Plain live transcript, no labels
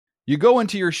You go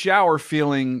into your shower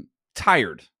feeling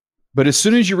tired, but as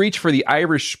soon as you reach for the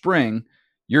Irish Spring,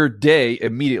 your day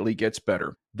immediately gets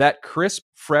better. That crisp,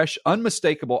 fresh,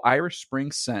 unmistakable Irish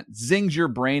Spring scent zings your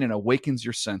brain and awakens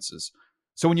your senses.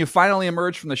 So when you finally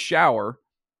emerge from the shower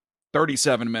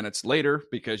 37 minutes later,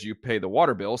 because you pay the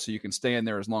water bill so you can stay in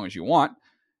there as long as you want,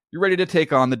 you're ready to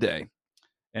take on the day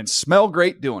and smell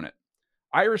great doing it.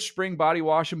 Irish Spring Body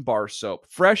Wash and Bar Soap.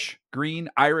 Fresh, green,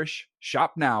 Irish.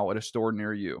 Shop now at a store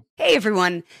near you. Hey,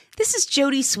 everyone. This is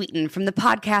Jody Sweeten from the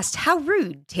podcast How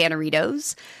Rude,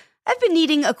 Tanneritos. I've been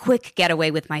needing a quick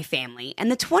getaway with my family,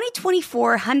 and the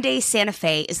 2024 Hyundai Santa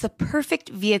Fe is the perfect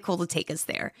vehicle to take us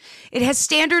there. It has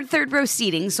standard third-row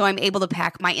seating, so I'm able to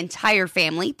pack my entire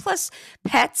family, plus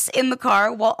pets, in the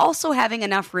car, while also having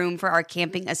enough room for our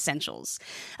camping essentials.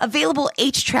 Available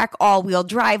H-Track all-wheel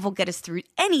drive will get us through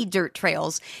any dirt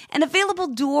trails, and available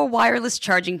dual wireless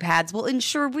charging pads will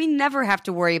ensure we never have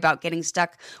to worry about getting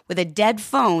stuck with a dead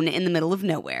phone in the middle of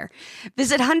nowhere.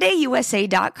 Visit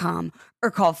HyundaiUSA.com or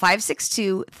call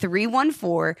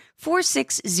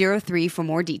 562-314-4603 for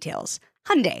more details.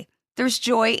 Hyundai, there's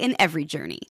joy in every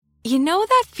journey. You know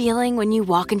that feeling when you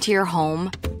walk into your home,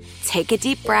 take a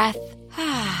deep breath,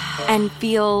 and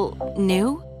feel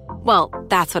new? Well,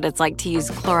 that's what it's like to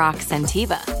use Clorox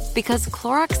Scentiva. Because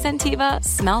Clorox Scentiva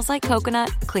smells like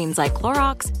coconut, cleans like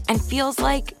Clorox, and feels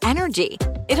like energy.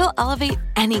 It'll elevate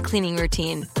any cleaning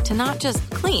routine to not just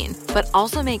clean, but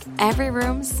also make every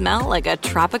room smell like a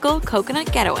tropical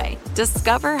coconut getaway.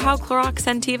 Discover how Clorox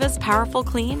Scentiva's powerful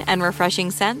clean and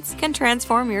refreshing scents can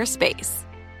transform your space.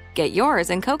 Get yours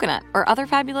in coconut or other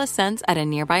fabulous scents at a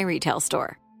nearby retail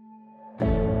store.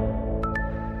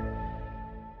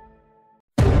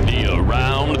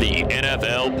 Around the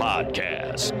NFL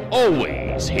podcast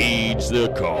always heeds the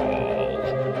call.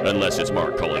 Unless it's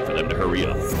Mark calling for them to hurry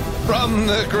up. From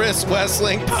the Chris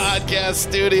Wessling podcast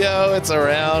studio, it's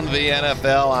Around the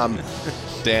NFL. I'm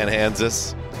Dan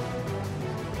Hansis.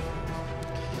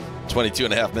 22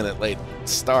 and a half minute late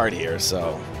start here,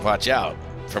 so watch out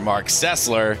for Mark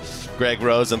Sessler, Greg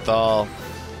Rosenthal,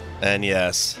 and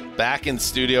yes, back in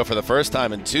studio for the first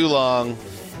time in too long,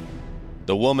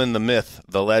 the woman, the myth,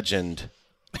 the legend,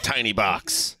 Tiny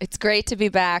Box. It's great to be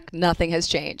back. Nothing has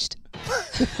changed.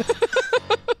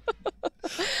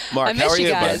 Mark, how are you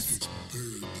guys?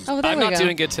 Oh, there I'm we not go.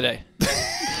 doing good today.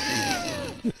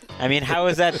 I mean, how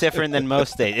is that different than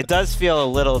most days? It does feel a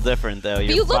little different, though. But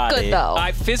you look good, though.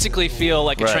 I physically feel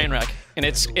like a Right. train wreck. And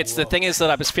it's the thing is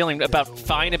that I was feeling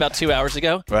fine about 2 hours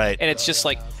ago. Right. And it's just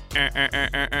like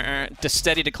the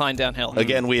steady decline downhill.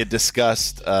 Again, we had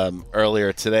discussed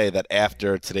earlier today that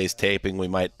after today's taping, we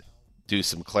might do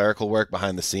some clerical work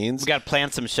behind the scenes. We got to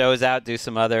plan some shows out, do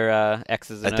some other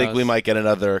X's and I think O's. we might get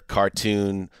another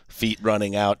cartoon feet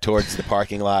running out towards the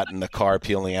parking lot and the car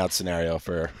peeling out scenario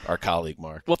for our colleague,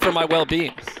 Mark. Well, for my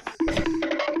well-being.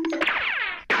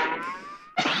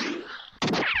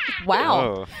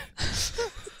 Wow. Oh.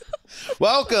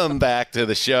 Welcome back to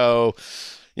the show.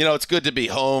 You know, it's good to be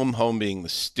home being the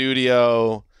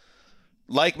studio.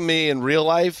 Like me in real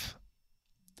life,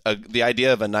 the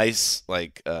idea of a nice,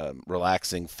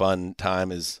 relaxing, fun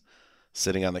time is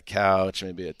sitting on the couch,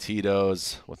 maybe at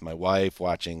Tito's with my wife,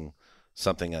 watching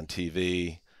something on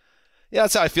TV. Yeah,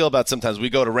 that's how I feel about sometimes. We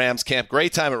go to Rams camp,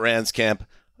 great time at Rams camp,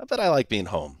 but I like being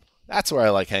home. That's where I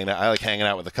like hanging out. I like hanging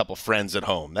out with a couple friends at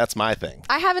home. That's my thing.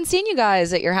 I haven't seen you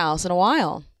guys at your house in a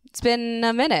while. It's been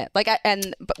a minute. But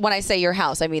when I say your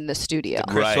house, I mean the studio.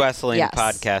 Chris Right. Wessling Yes.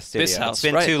 podcast studio. This house, it's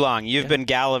been right. too long. You've been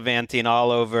gallivanting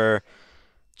all over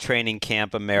training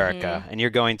camp America, and you're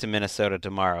going to Minnesota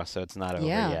tomorrow, so it's not over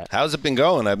yet. How's it been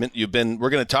going? We're going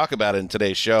to talk about it in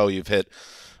today's show. You've hit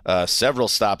several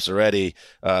stops already,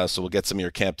 so we'll get some of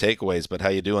your camp takeaways. But how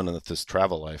you doing with this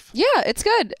travel life? Yeah, it's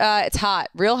good. It's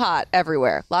hot, real hot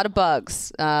everywhere. A lot of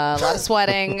bugs, a lot of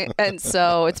sweating, and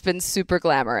so it's been super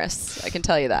glamorous. I can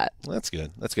tell you that. That's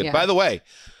good. That's good. Yeah. By the way,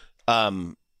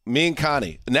 me and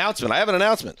Connie, announcement. I have an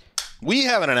announcement. We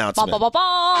have an announcement. Bum, bum, bum,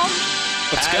 bum.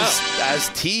 Let's go. As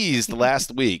teased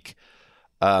last week,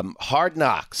 Hard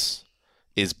Knocks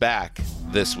is back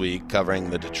this week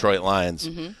covering the Detroit Lions.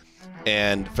 Mm-hmm.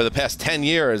 And for the past 10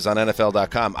 years on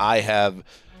NFL.com, I have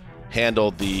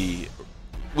handled the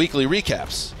weekly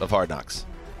recaps of Hard Knocks.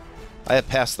 I have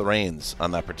passed the reins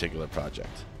on that particular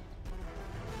project.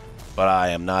 But I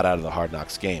am not out of the Hard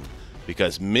Knocks game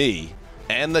because me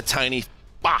and the Tiny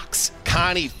Fox,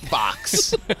 Connie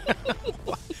Fox,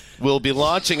 will be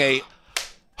launching a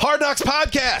Hard Knocks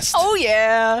podcast. Oh,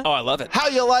 yeah. Oh, I love it. How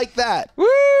you like that? Woo!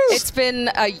 It's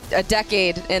been a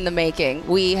decade in the making.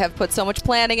 We have put so much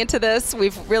planning into this.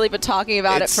 We've really been talking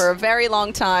about it for a very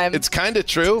long time. It's kind of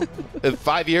true.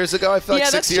 5 years ago, I feel like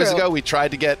 6 years ago, we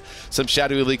tried to get some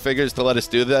Shadowy League figures to let us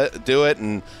do it,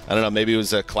 and I don't know, maybe it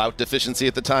was a clout deficiency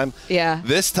at the time. Yeah.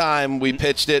 This time, we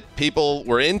pitched it. People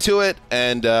were into it,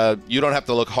 and you don't have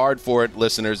to look hard for it,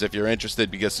 listeners, if you're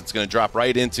interested, because it's going to drop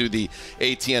right into the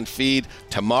ATN feed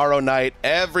tomorrow night,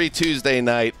 every Tuesday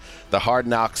night, the Hard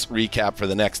Knocks recap for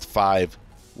the next 5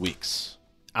 weeks.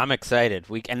 I'm excited.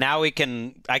 I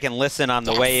can listen on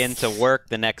the way into work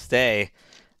the next day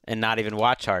and not even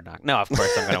watch Hard Knocks. No, of course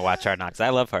I'm going to watch Hard Knocks. I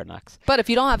love Hard Knocks. But if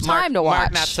you don't have time to watch,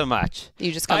 Mark, not so much.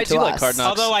 You just come to us. I do like Hard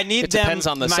Knocks. Although I need it depends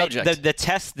on the subject. The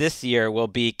test this year will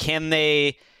be, can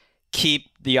they keep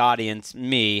the audience,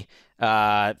 me,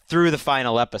 through the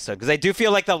final episode? Because I do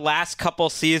feel like the last couple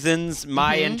seasons,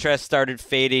 my interest started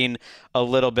fading a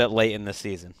little bit late in the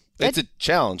season. It's a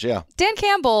challenge, yeah. Dan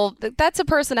Campbell, that's a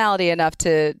personality enough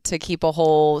to keep a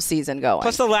whole season going.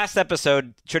 Plus, the last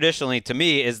episode, traditionally, to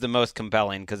me, is the most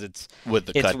compelling because it's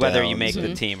whether you make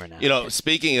the team or not. You know,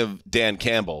 speaking of Dan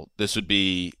Campbell, this would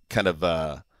be kind of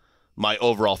my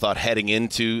overall thought heading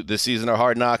into the season of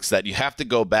Hard Knocks, that you have to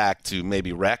go back to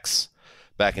maybe Rex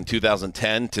back in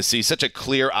 2010 to see such a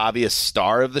clear, obvious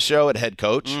star of the show at head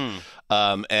coach.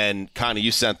 And Connie,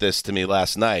 you sent this to me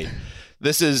last night.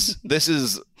 This is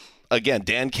again,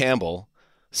 Dan Campbell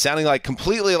sounding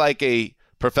completely like a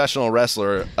professional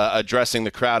wrestler addressing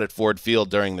the crowd at Ford Field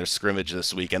during their scrimmage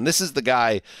this week. And this is the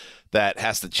guy that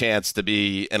has the chance to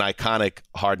be an iconic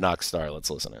Hard Knocks star. Let's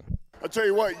listen in. I tell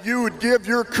you what, you would give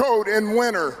your coat in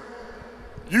winter.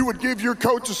 You would give your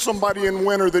coat to somebody in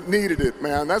winter that needed it,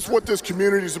 man. That's what this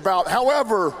community is about.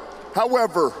 However,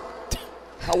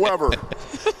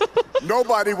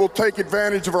 nobody will take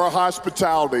advantage of our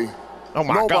hospitality. Oh,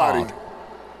 my Nobody. God.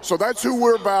 So that's who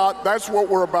we're about. That's what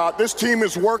we're about. This team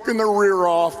is working their rear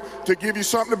off to give you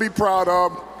something to be proud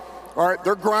of. All right,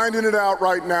 they're grinding it out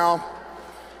right now.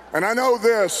 And I know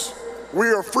this, we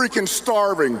are freaking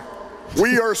starving.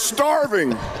 We are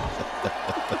starving.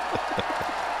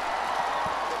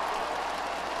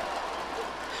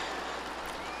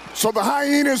 So the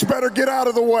hyenas better get out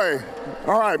of the way.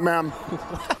 All right, ma'am.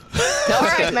 All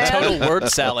right, man. Total word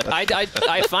salad.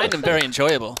 I find them very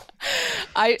enjoyable.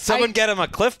 Someone get him a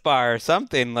Cliff Bar or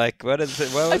something. What is it?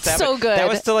 What was It's that? so good. That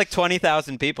was to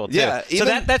 20,000 people, too. Yeah, so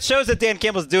that shows that Dan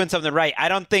Campbell's doing something right. I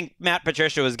don't think Matt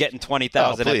Patricia was getting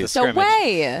 20,000 at the please. scrimmage. No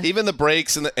way. Even the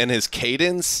breaks and his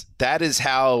cadence, that is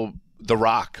how The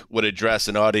Rock would address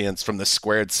an audience from the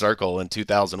squared circle in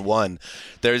 2001.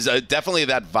 There's definitely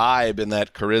that vibe and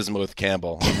that charisma with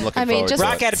Campbell. I'm looking forward to it.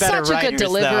 Rock had better such a writers good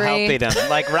delivery. though,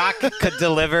 helping him. Rock could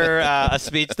deliver a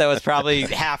speech that was probably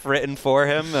half written for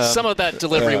him. Some of that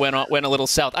delivery went a little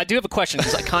south. I do have a question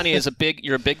because Connie is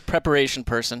you're a big preparation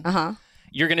person. Uh-huh.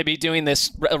 You're going to be doing this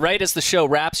right as the show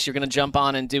wraps. You're going to jump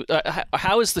on and do.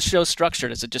 How is the show structured?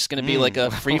 Is it just going to be like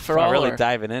a free for all? Really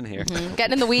diving in here.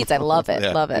 Getting in the weeds. I love it.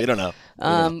 Yeah, Love it. We don't know.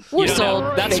 We're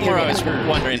sold. That's figure more it I was out.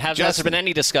 wondering. Has there been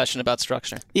any discussion about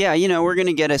structure? Yeah, we're going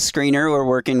to get a screener. We're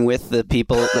working with the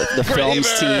people, the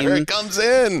films team. Here it comes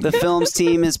in. The films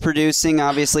team is producing,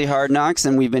 obviously, Hard Knocks,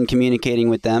 and we've been communicating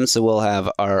with them, so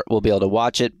we'll be able to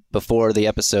watch it before the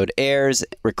episode airs,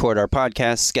 record our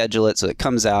podcast, schedule it so it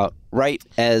comes out right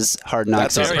as Hard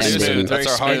Knocks That's is our producer. ending. That's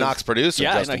our Hard Knocks producer.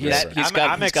 Yeah, Justin Gerber.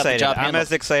 I'm excited. I'm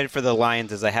as excited for the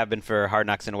Lions as I have been for Hard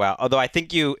Knocks in a while. Although I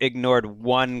think you ignored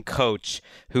one coach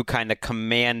who kind of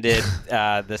commanded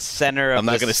the center of I'm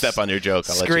not going to step on your joke.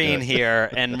 I'll screen let you here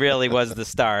and really was the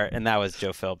star, and that was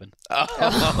Joe Philbin.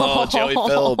 Oh, Joey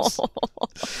Philbs.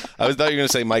 I thought you were going to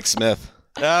say Mike Smith.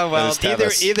 Oh, well,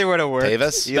 Tevis. either would have worked.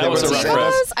 Tevis? Either That was would a have rough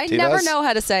worked. road. I T-Buzz? never know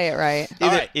how to say it right.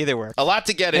 Either worked. A lot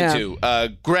to get into.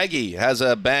 Greggy has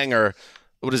a banger.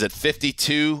 What is it,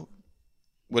 52?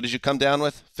 What did you come down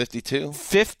with? 52?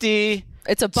 52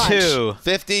 It's a bunch.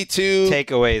 52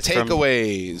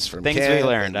 takeaways from things camp we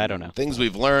learned. and I don't know. Things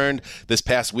we've learned this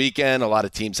past weekend. A lot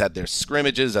of teams had their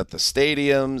scrimmages at the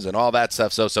stadiums and all that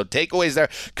stuff. So takeaways there.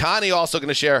 Connie also going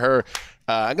to share her,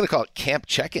 I'm going to call it camp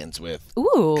check-ins with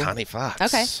Connie Fox.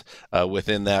 Okay.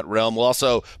 Within that realm. We'll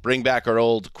also bring back our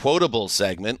old quotable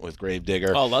segment with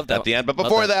Gravedigger love that. at the end. But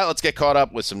before that, let's get caught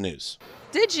up with some news.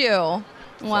 Did you?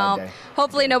 Well,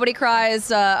 hopefully nobody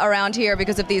cries around here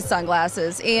because of these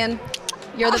sunglasses. Ian,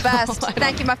 you're the best.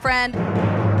 Thank you, my friend.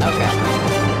 Okay.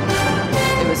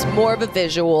 It was more of a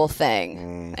visual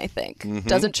thing, I think.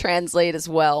 Doesn't translate as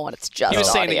well when it's just He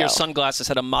was saying that audio. your sunglasses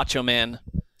had a Macho Man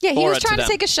Yeah, he aura was trying to them.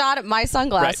 take a shot at my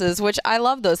sunglasses, which I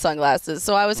love those sunglasses.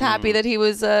 So I was happy that he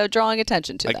was drawing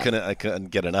attention to them. I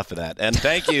couldn't get enough of that. And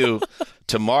thank you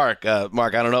to Mark.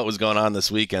 Mark, I don't know what was going on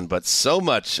this weekend, but so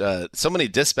many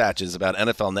dispatches about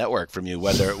NFL Network from you,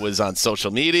 whether it was on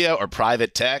social media or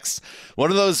private texts. One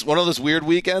of those weird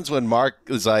weekends when Mark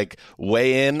was like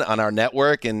way in on our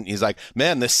network, and he's like,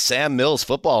 "Man, this Sam Mills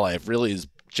football life really is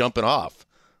jumping off."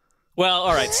 Well,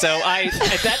 all right. So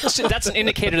that's an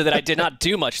indicator that I did not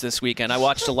do much this weekend. I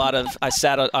watched a lot of.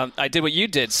 I did what you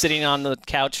did, sitting on the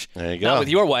couch. There you go. Not with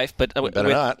your wife, but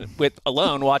with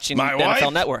alone watching My NFL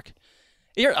wife? Network.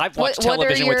 I've watched What are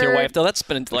television with your your- wife, though. That's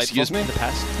been delightful Excuse me? in the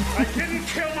past. I didn't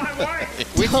kill my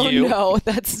wife. With Oh you. no,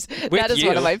 that is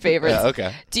one of my favorites. Yeah,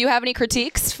 okay. Do you have any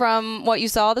critiques from what you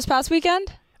saw this past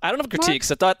weekend? I don't have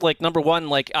critiques. I thought, number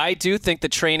one, I do think the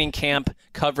training camp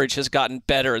coverage has gotten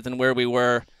better than where we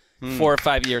were 4 or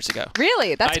 5 years ago.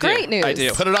 Really? That's great news. I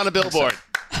do. Put it on a billboard.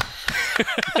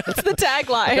 That's the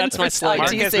tagline. That's my slogan.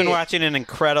 Mark has been watching an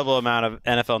incredible amount of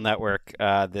NFL Network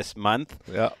this month.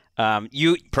 Yeah.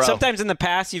 Sometimes in the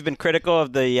past you've been critical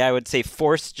of the, I would say,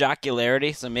 forced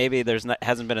jocularity. So maybe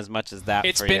hasn't been as much as that.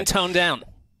 It's for been you. toned down.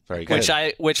 Very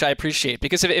good. Which I appreciate,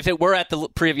 because if it were at the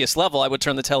previous level, I would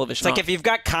turn the television It's off. like if you've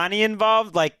got Connie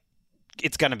involved,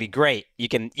 it's going to be great. You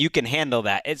can handle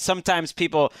that. It's sometimes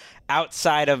people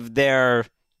outside of their,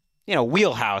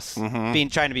 wheelhouse trying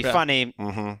to be funny.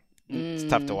 Mm-hmm. It's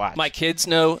tough to watch. My kids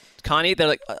know Connie. They're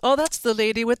like, "Oh, that's the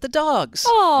lady with the dogs."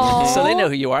 Aww. So they know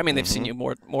who you are. I mean, they've seen you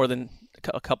more than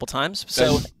a couple times.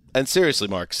 So, and seriously,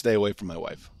 Mark, stay away from my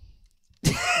wife.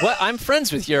 what? I'm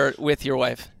friends with your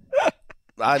wife.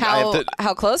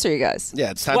 How close are you guys?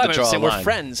 Yeah, it's time Well, to I'm draw a saying line. we're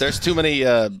friends. There's too many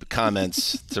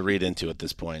comments to read into at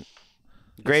this point.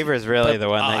 Graver is really the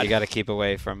one that odd. you got to keep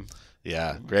away from.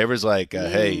 Yeah, Graver's like,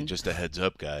 hey, just a heads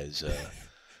up, guys.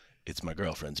 It's my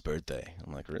girlfriend's birthday.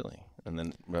 I'm like, really? And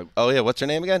then, oh yeah, what's her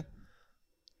name again?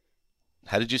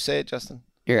 How did you say it, Justin?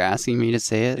 You're asking me to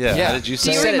say it? Yeah. How did you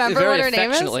say you it? remember very what her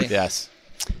name is? affectionately. Yes.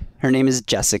 Her name is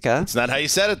Jessica. It's not how you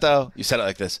said it though. You said it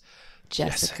like this.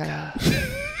 Jessica.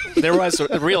 There was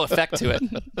a real effect to it.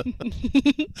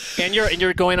 And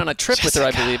you're going on a trip with her,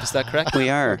 I believe. Is that correct? We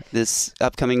are. This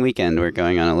upcoming weekend, we're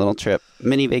going on a little trip,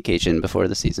 mini vacation before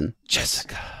the season.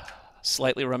 Jessica.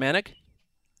 Slightly romantic.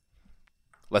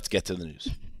 Let's get to the news.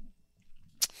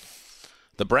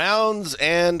 The Browns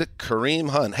and Kareem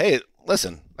Hunt. Hey,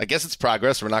 listen, I guess it's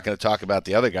progress. We're not going to talk about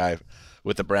the other guy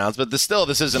with the Browns, but this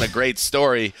isn't a great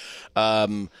story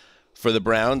for the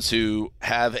Browns, who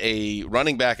have a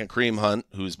running back in Kareem Hunt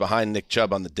who's behind Nick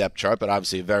Chubb on the depth chart, but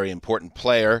obviously a very important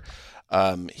player.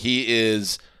 He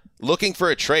is looking for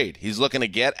a trade. He's looking to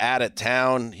get out of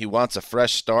town. He wants a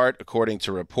fresh start, according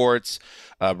to reports.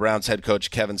 Browns head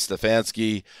coach Kevin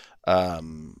Stefanski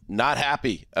not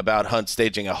happy about Hunt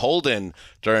staging a hold-in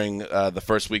during the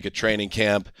first week of training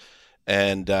camp.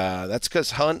 And that's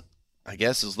because Hunt, I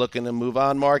guess, is looking to move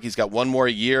on, Mark. He's got one more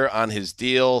year on his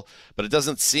deal, but it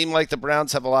doesn't seem like the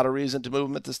Browns have a lot of reason to move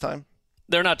him at this time.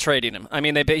 They're not trading him. I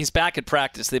mean, he's back at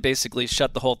practice. They basically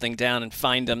shut the whole thing down and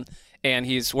fined him, and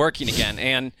he's working again.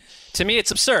 And to me,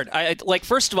 it's absurd.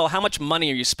 First of all, how much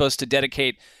money are you supposed to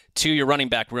dedicate to your running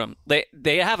back room?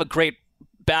 They have a great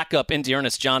backup in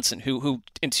Dearness Johnson, who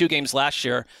in 2 games last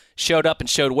year showed up and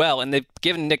showed well, and they've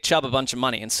given Nick Chubb a bunch of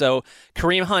money. And so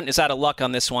Kareem Hunt is out of luck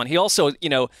on this one. He also,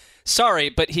 sorry,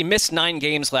 but he missed 9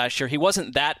 games last year. He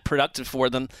wasn't that productive for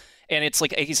them, and it's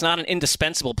like he's not an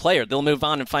indispensable player. They'll move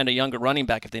on and find a younger running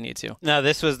back if they need to. No,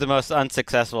 this was the most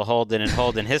unsuccessful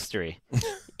hold-in history.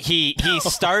 He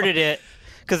started it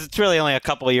because it's really only a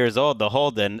couple of years old, the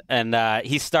hold-in, and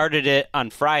he started it on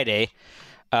Friday.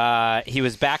 He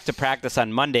was back to practice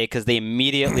on Monday because they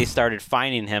immediately started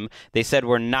fining him. They said,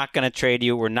 we're not going to trade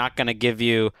you. We're not going to give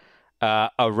you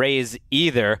a raise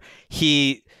either.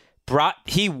 He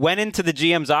went into the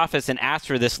GM's office and asked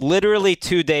for this literally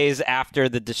 2 days after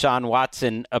the Deshaun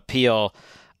Watson appeal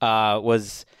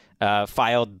was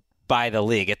filed by the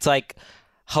league. It's like,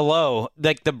 hello,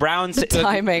 like the Browns. The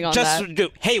timing on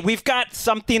that. Hey, we've got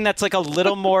something that's like a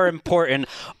little more important.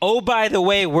 Oh, by the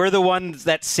way, we're the ones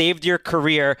that saved your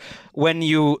career when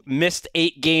you missed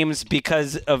 8 games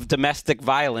because of domestic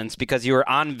violence, because you were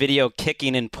on video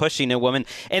kicking and pushing a woman.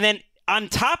 And then on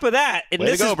top of that, and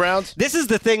Way to go, Browns. This is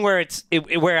the thing where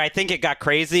where I think it got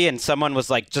crazy, and someone was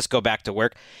like, "Just go back to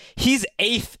work." He's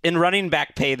 8th in running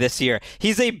back pay this year.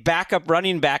 He's a backup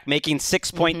running back making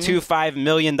 $6.25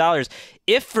 million.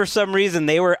 If for some reason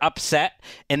they were upset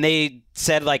and they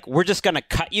said, like, we're just going to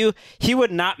cut you, he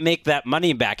would not make that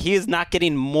money back. He is not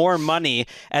getting more money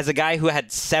as a guy who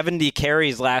had 70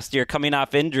 carries last year coming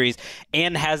off injuries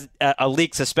and has a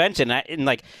league suspension.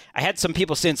 I had some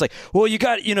people saying, it's like, well, you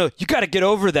got to get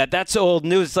over that. That's old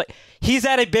news. Like, he's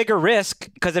at a bigger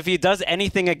risk because if he does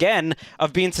anything again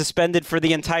of being suspended for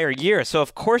the entire year. So,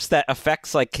 of course, that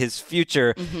affects like his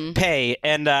future pay.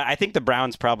 And I think the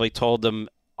Browns probably told him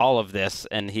all of this,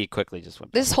 and he quickly just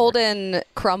went. This hold-in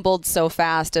crumbled so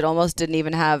fast, it almost didn't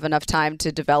even have enough time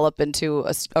to develop into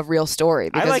a real story.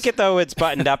 I like it, though. It's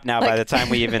buttoned up now by the time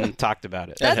we even talked about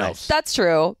it. That's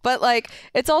true. But, like,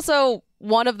 it's also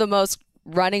one of the most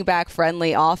running back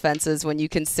friendly offenses when you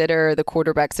consider the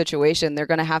quarterback situation. They're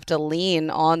going to have to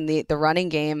lean on the running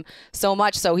game so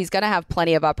much. So he's going to have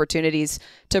plenty of opportunities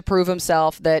to prove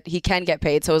himself that he can get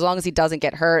paid. So as long as he doesn't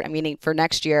get hurt, I mean, for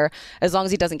next year, as long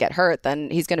as he doesn't get hurt,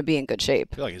 then he's going to be in good shape.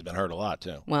 I feel like he's been hurt a lot,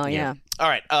 too. Well, yeah. All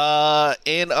right.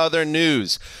 In other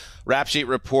news, Rap Sheet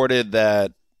reported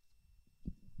that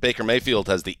Baker Mayfield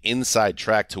has the inside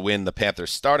track to win the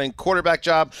Panthers' starting quarterback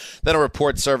job. Then a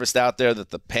report surfaced out there that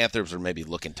the Panthers were maybe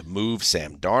looking to move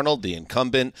Sam Darnold, the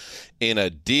incumbent, in a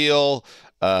deal.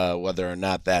 Whether or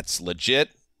not that's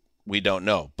legit, we don't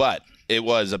know. But it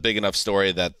was a big enough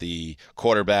story that the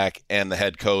quarterback and the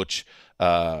head coach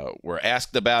were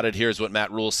asked about it. Here's what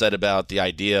Matt Rule said about the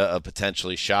idea of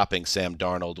potentially shopping Sam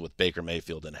Darnold with Baker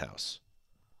Mayfield in-house.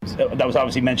 So that was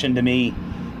obviously mentioned to me.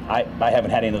 I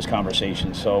haven't had any of those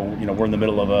conversations. So, we're in the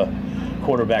middle of a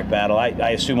quarterback battle.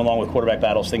 I assume along with quarterback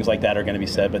battles, things like that are going to be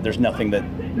said, but there's nothing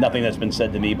that's been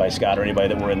said to me by Scott or anybody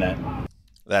that we're in that.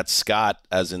 That's Scott,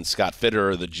 as in Scott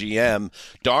Fitterer, the GM.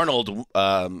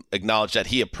 Darnold acknowledged that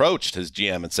he approached his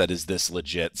GM and said, is this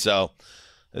legit? So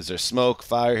is there smoke,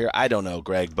 fire here? I don't know,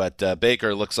 Greg, but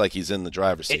Baker looks like he's in the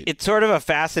driver's seat. It's sort of a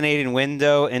fascinating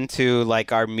window into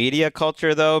like our media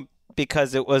culture, though,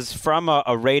 because it was from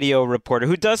a radio reporter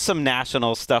who does some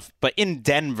national stuff, but in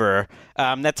Denver.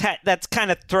 That's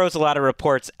kind of throws a lot of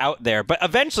reports out there. But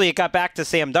eventually it got back to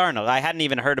Sam Darnold. I hadn't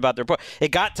even heard about the report. It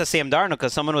got to Sam Darnold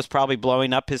because someone was probably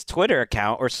blowing up his Twitter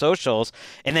account or socials,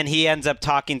 and then he ends up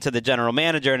talking to the general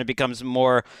manager, and it becomes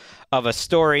more of a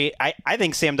story. I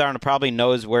think Sam Darnold probably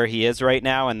knows where he is right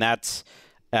now, and that's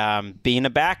being a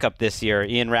backup this year.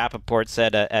 Ian Rappaport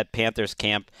said at Panthers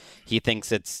camp he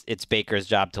thinks it's Baker's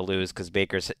job to lose because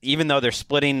Baker's, even though they're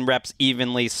splitting reps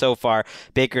evenly so far,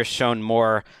 Baker's shown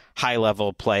more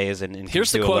high-level plays and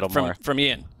here's the do quote a little more. from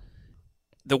Ian.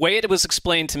 The way it was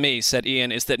explained to me, said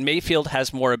Ian, is that Mayfield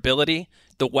has more ability.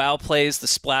 The wow plays, the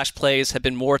splash plays have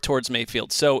been more towards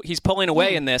Mayfield. So he's pulling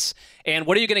away in this. And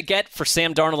what are you going to get for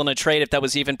Sam Darnold in a trade if that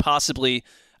was even possibly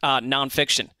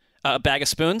nonfiction? A bag of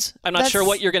spoons? I'm not sure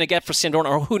what you're going to get for Sam Darnold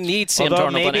or who needs Sam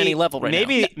Darnold on any level right now.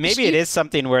 Maybe it is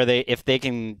something where if they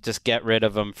can just get rid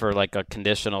of him for like a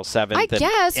conditional seventh I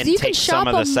guess and you take can shop some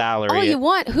of the him salary. all you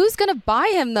want. Who's going to buy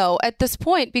him, though, at this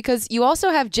point? Because you also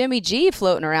have Jimmy G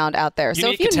floating around out there. So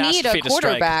if you need a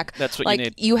quarterback, that's what like you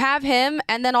need. You have him,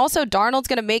 and then also Darnold's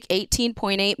going to make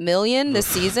 $18.8 million this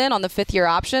season on the fifth-year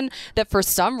option that for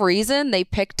some reason they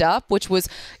picked up, which was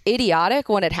idiotic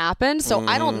when it happened. So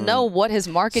I don't know what his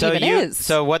market even is.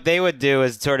 So what they would do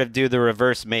is sort of do the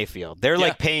reverse Mayfield. They're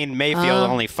like paying Mayfield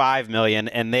only $5 million,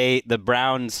 and the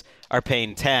Browns are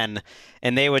paying $10 million,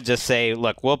 and they would just say,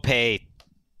 "Look, we'll pay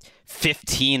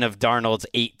 15 of Darnold's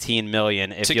 $18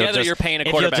 million if you're paying a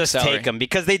quarterback just salary." take him,"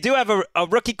 because they do have a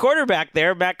rookie quarterback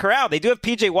there, Matt Corral. They do have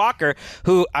PJ Walker,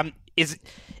 who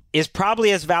is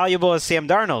probably as valuable as Sam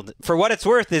Darnold. For what it's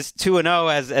worth, is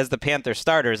 2-0 as the Panther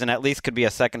starters, and at least could be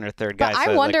a second or third guy. But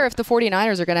I wonder if the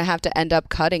 49ers are going to have to end up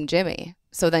cutting Jimmy.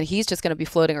 So then he's just going to be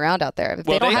floating around out there. If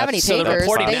they don't have any takers,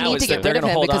 they need to get rid of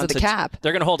him because of the cap.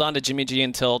 They're going to hold on to Jimmy G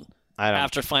until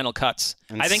after final cuts.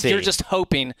 I think you're just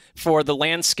hoping for the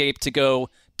landscape to go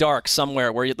dark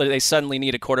somewhere where they suddenly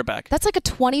need a quarterback. That's like a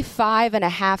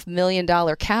 $25.5 million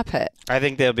cap hit. I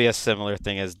think there'll be a similar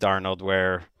thing as Darnold,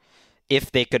 where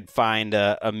if they could find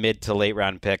a mid to late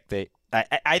round pick,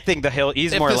 I think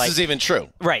he's more likely. This is even true,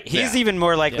 right? He's even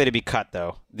more likely to be cut,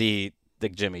 though. The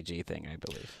Jimmy G thing, I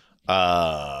believe.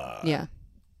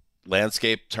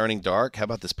 Landscape turning dark. How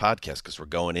about this podcast? Because we're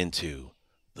going into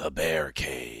the Bear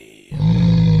Cave.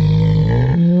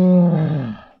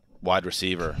 Wide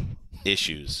receiver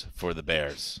issues for the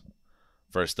Bears.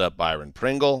 First up, Byron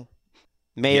Pringle.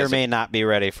 May or may not be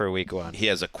ready for week 1. He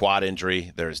has a quad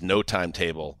injury. There's no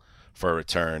timetable for a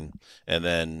return. And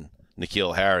then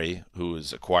N'Keal Harry, who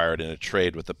was acquired in a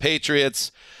trade with the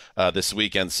Patriots. this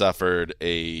weekend suffered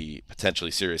a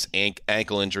potentially serious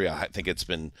ankle injury. I think it's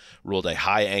been ruled a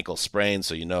high ankle sprain,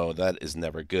 so that is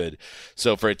never good.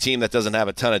 So for a team that doesn't have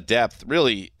a ton of depth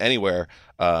really anywhere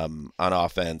on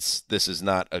offense, this is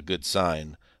not a good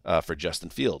sign for Justin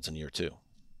Fields in year 2.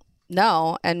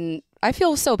 No, and I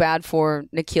feel so bad for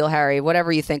N'Keal Harry.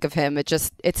 Whatever you think of him, it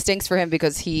stinks for him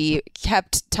because he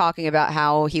kept talking about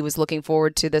how he was looking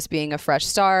forward to this being a fresh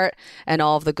start and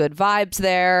all of the good vibes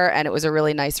there, and it was a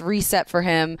really nice reset for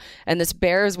him. And this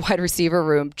Bears wide receiver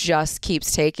room just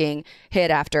keeps taking hit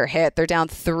after hit. They're down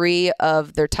 3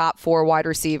 of their top 4 wide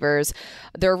receivers.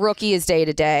 Their rookie is day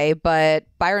to day, but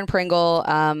Byron Pringle,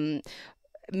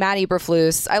 Matt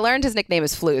Eberflus. I learned his nickname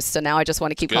is Flus, so now I just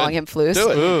want to keep calling him Flus.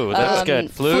 Do it. Ooh, that's good.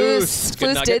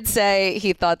 Flus did say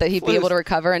he thought that he'd be able to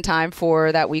recover in time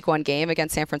for that Week 1 game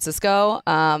against San Francisco,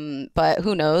 but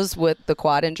who knows with the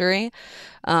quad injury.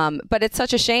 But it's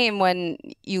such a shame when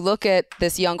you look at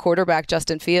this young quarterback,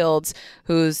 Justin Fields,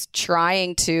 who's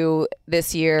trying to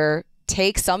this year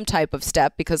take some type of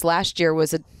step, because last year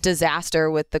was a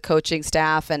disaster with the coaching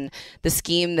staff and the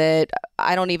scheme that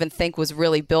I don't even think was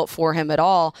really built for him at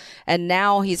all. And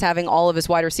now he's having all of his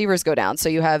wide receivers go down. So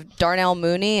you have Darnell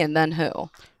Mooney and then who?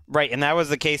 Right, and that was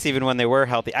the case even when they were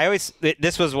healthy.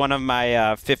 This was one of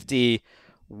my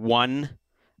 51.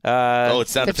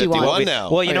 It's down to 51 now.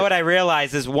 Well, you know what I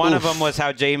realized is one of them was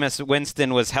how Jameis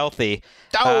Winston was healthy.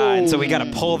 And so we got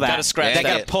to pull that. Got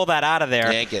to pull that out of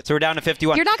there. So we're down to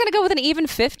 51. You're not going to go with an even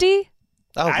 50?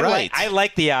 Oh, right. I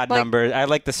like the odd numbers. I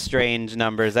like the strange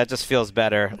numbers. That just feels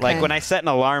better. Okay. Like when I set an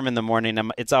alarm in the morning,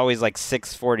 it's always like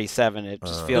 6:47. It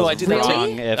just feels I do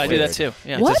wrong. that too. I do that too.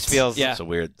 Yeah. It just feels That's a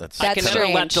weird. I can never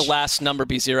let the last number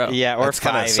be 0. Yeah, or that's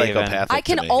 5 kind of psychopathic. I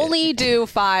can only do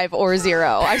 5 or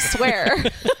 0. I swear.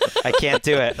 I can't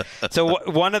do it. So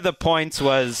one of the points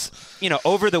was,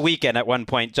 over the weekend at one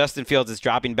point, Justin Fields is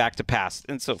dropping back to pass.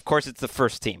 And so, of course, it's the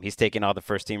first team. He's taking all the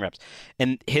first team reps.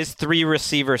 And his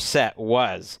 3-receiver set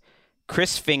was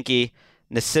Chris Finke,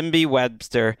 Nasimbi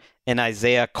Webster, and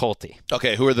Isaiah Colty.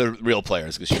 Okay, who are the real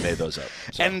players? Because you made those up.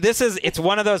 So. And it's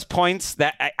one of those points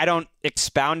that I don't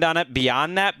expound on it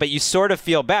beyond that, but you sort of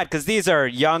feel bad because these are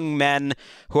young men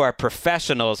who are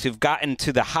professionals who've gotten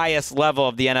to the highest level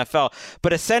of the NFL.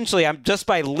 But essentially, just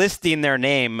by listing their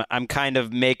name, I'm kind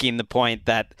of making the point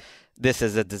that this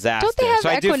is a disaster. Don't they have so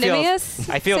Equinemius?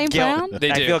 I feel St. guilt.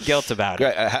 Brown? I feel guilt about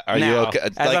it. Are you now, okay?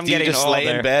 As do you just lay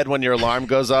in bed when your alarm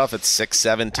goes off at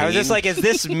 6:17? I was just like, is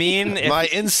this mean? My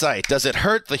insight, does it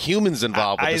hurt the humans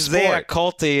involved with Isaiah the sport?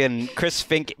 Colty and Chris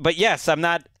Finke. But yes, I'm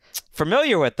not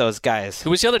familiar with those guys. Who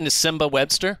was the other? Nasimba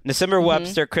Webster? Nasimba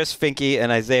Webster, Chris Finke,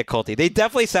 and Isaiah Colty. They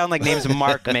definitely sound like names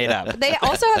Mark made up. They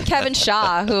also have Kevin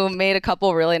Shaw, who made a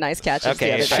couple really nice catches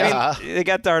the other day. I mean, they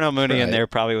got Darnell Mooney in there,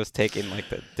 probably was taking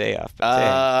the day off.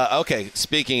 Okay,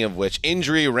 speaking of which,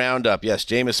 injury roundup. Yes,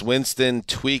 Jameis Winston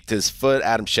tweaked his foot.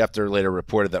 Adam Schefter later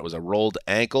reported that was a rolled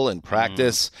ankle in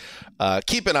practice.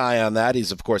 Keep an eye on that.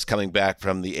 He's, of course, coming back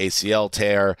from the ACL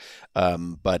tear,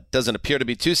 but doesn't appear to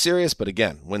be too serious. But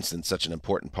again, Winston's such an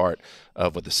important part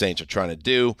of what the Saints are trying to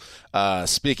do.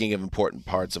 Speaking of important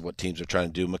parts of what teams are trying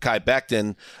to do, Mekhi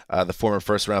Becton, the former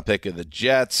first-round pick of the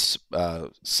Jets,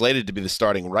 slated to be the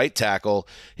starting right tackle.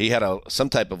 He had some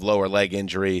type of lower leg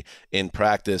injury in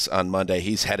practice on Monday.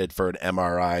 He's headed for an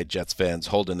MRI. Jets fans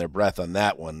holding their breath on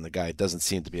that one. The guy doesn't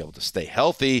seem to be able to stay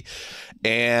healthy.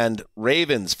 And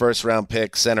Ravens first-round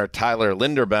pick center Tyler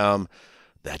Linderbaum,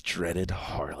 that dreaded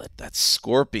harlot, that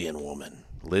scorpion woman,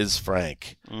 Liz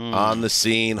Frank, on the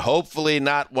scene. Hopefully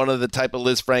not one of the type of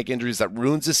Liz Frank injuries that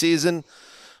ruins the season,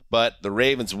 but the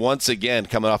Ravens once again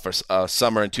coming off a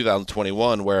summer in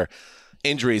 2021 where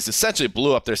injuries essentially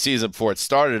blew up their season before it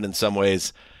started in some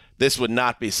ways. This would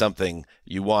not be something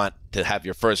you want to have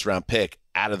your first-round pick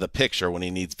out of the picture when he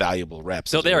needs valuable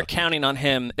reps. So they are counting on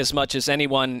him as much as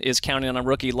anyone is counting on a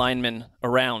rookie lineman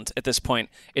around at this point.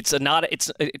 It's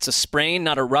a sprain,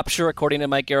 not a rupture, according to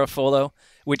Mike Garafolo,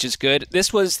 which is good.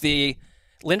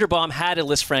 Linderbaum had a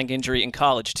Liz Frank injury in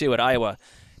college, too, at Iowa.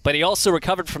 But he also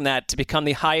recovered from that to become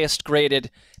the highest-graded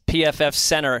PFF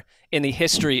center in the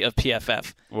history of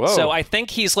PFF. Whoa. So I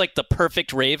think he's like the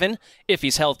perfect Raven if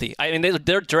he's healthy. I mean, they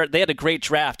had a great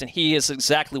draft, and he is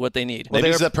exactly what they need. Maybe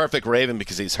he's the perfect Raven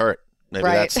because he's hurt. Maybe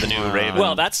that's the new Raven.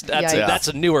 Well, that's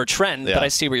a newer trend, but I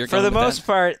see where you're going with that. For the most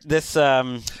part, this...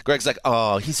 Greg's like,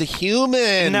 oh, he's a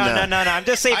human. No. I'm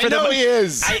just saying... I know he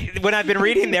is. When I've been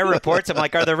reading their reports, I'm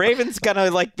like, are the Ravens going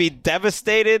to be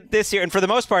devastated this year? And for the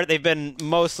most part, they've been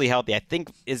mostly healthy. I think,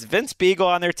 is Vince Beagle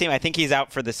on their team? I think he's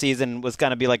out for the season, was going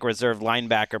to be like reserve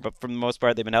linebacker, but for the most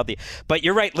part, they've been healthy. But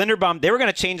you're right, Linderbaum, they were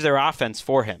going to change their offense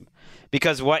for him,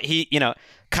 because what he,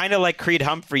 kind of like Creed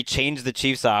Humphrey changed the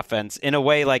Chiefs offense in a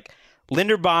way like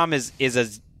Linderbaum is a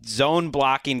zone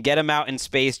blocking, get him out in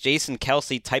space, Jason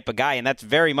Kelsey type of guy, and that's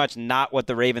very much not what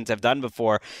the Ravens have done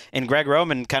before. And Greg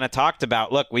Roman kind of talked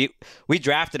about, look, we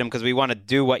drafted him because we want to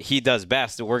do what he does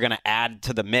best. We're going to add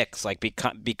to the mix, like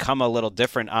become a little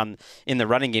different in the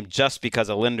running game just because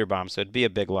of Linderbaum. So it'd be a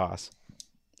big loss.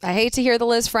 I hate to hear the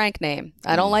Liz Frank name.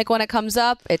 I don't like when it comes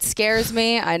up. It scares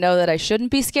me. I know that I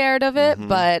shouldn't be scared of it,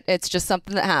 but it's just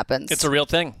something that happens. It's a real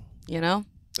thing.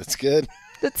 That's good.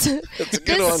 That's a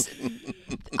good one.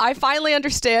 I finally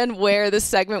understand where this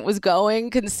segment was going,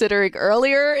 considering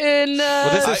earlier in.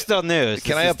 Well, this is still news.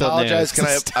 Can I apologize?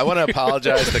 I want to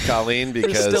apologize to Colleen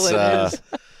because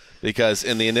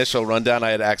in the initial rundown I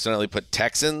had accidentally put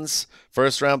Texans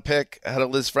first round pick ahead of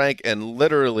Liz Frank, and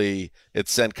literally it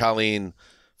sent Colleen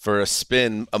for a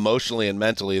spin emotionally and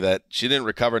mentally that she didn't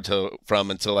recover from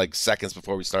until like seconds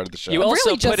before we started the show. You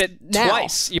also put it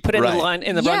twice. You put it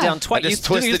in the rundown twice. You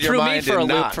threw me for a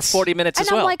loop for 40 minutes and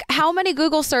as well. I'm like, how many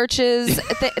Google searches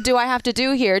do I have to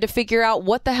do here to figure out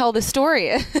what the hell the story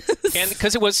is? And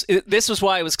because this was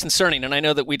why it was concerning, and I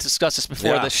know that we discussed this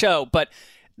before the show, but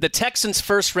the Texans'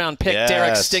 first-round pick,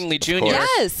 Derek Stingley Jr.,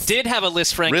 did have a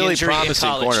Liz Frank really injury in promising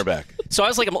college. cornerback. So I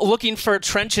was like, I'm looking for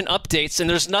trenchant updates, and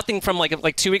there's nothing from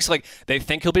like 2 weeks. Like, they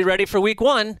think he'll be ready for week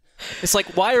 1. It's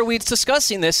like, why are we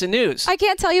discussing this in news? I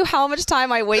can't tell you how much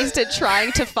time I wasted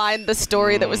trying to find the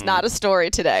story that was not a story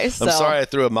today. So. I'm sorry I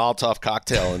threw a Molotov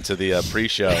cocktail into the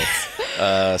pre-show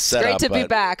setup. It's great to be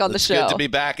back on the show. Good to be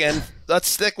back, and let's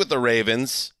stick with the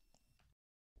Ravens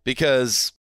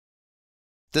because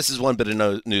this is one bit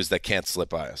of news that can't slip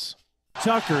by us.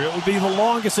 Tucker, it would be the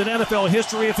longest in NFL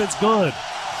history if it's good.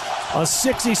 A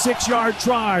 66-yard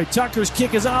try. Tucker's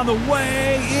kick is on the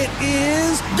way. It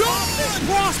is good.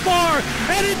 Crossbar,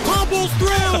 and it tumbles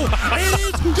through. It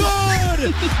is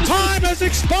good. Time has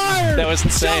expired. That was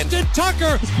insane. Justin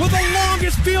Tucker with the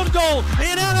longest field goal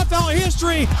in NFL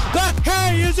history. The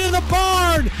hay is in the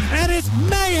barn, and it's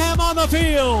mayhem on the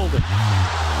field.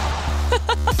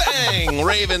 Bang!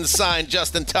 Ravens signed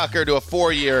Justin Tucker to a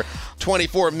 4-year,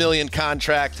 $24 million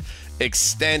contract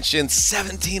extension,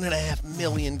 $17.5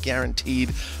 million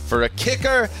guaranteed for a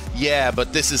kicker. Yeah,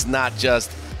 but this is not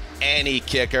just any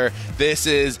kicker. This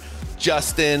is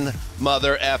Justin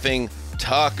mother effing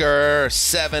Tucker.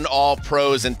 7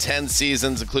 All-Pros in 10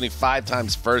 seasons, including 5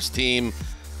 times first team.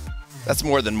 That's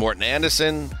more than Morton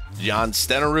Anderson, Jan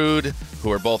Stenerud,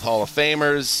 who are both Hall of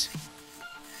Famers.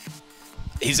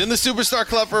 He's in the superstar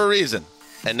club for a reason,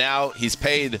 and now he's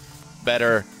paid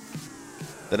better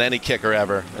than any kicker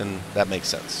ever, and that makes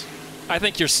sense. I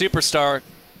think your superstar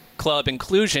club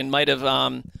inclusion might have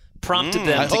prompted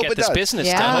them to get this business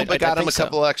done. I hope it got him a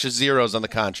couple extra zeros on the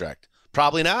contract.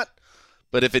 Probably not,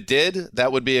 but if it did,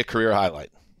 that would be a career highlight.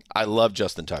 I love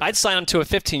Justin Tucker. I'd sign him to a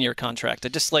 15-year contract.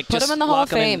 I'd just put him in the Hall of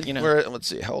Fame. Let's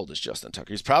see, how old is Justin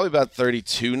Tucker? He's probably about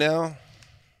 32 now.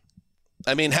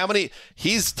 I mean,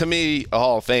 he's, to me, a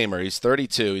Hall of Famer. He's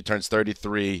 32. He turns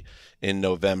 33 in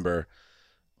November.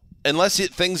 Unless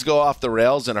things go off the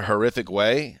rails in a horrific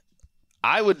way,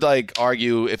 I would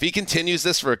argue if he continues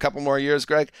this for a couple more years,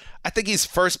 Greg, I think he's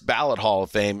first ballot Hall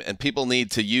of Fame, and people need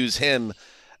to use him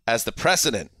as the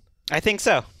precedent. I think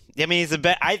so. I mean, he's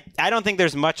I don't think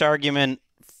there's much argument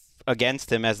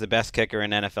against him as the best kicker in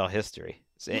NFL history.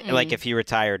 Like if he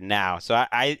retired now. So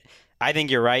I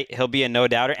think you're right. He'll be a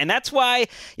no-doubter. And that's why,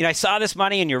 I saw this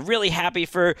money and you're really happy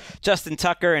for Justin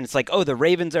Tucker. And it's like, oh, the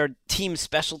Ravens are team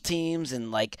special teams.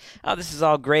 And this is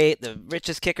all great. The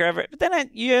richest kicker ever. But then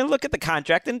you look at the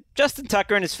contract and Justin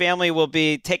Tucker and his family will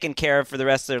be taken care of for the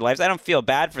rest of their lives. I don't feel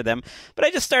bad for them. But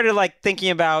I just started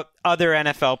thinking about other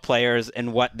NFL players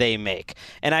and what they make.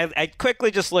 And I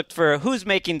quickly just looked for who's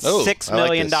making $6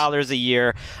 million a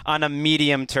year on a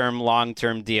medium-term,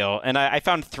 long-term deal. And I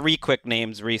found 3 quick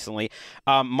names recently.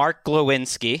 Mark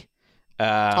Glowinski.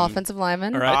 Offensive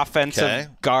lineman. Right.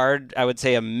 Offensive guard. I would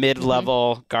say a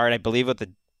mid-level guard, I believe, with the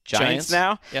Giants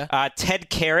now. Yeah. Ted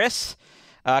Karras.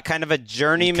 Kind of a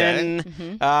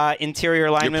journeyman interior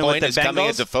lineman Your with the Bengals. Your point is coming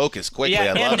into focus quickly.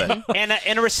 I love it.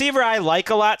 And a receiver I like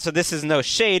a lot, so this is no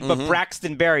shade, but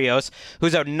Braxton Berrios,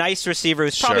 who's a nice receiver,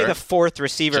 who's probably the 4th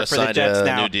receiver for the Jets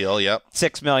now. New deal, yep.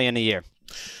 $6 million a year.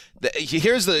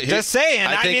 Just saying.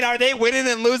 I mean, are they winning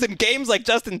and losing games like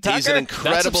Justin Tucker? He's an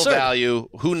incredible value.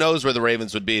 Who knows where the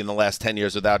Ravens would be in the last 10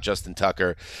 years without Justin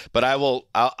Tucker? But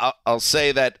I'll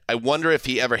say that I wonder if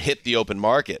he ever hit the open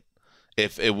market.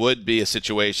 If it would be a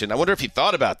situation. I wonder if he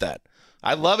thought about that.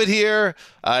 I love it here.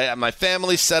 My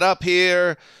family's set up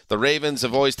here. The Ravens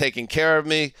have always taken care of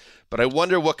me. But I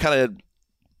wonder what kind of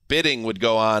bidding would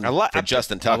go on for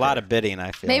Justin Tucker. A lot of bidding,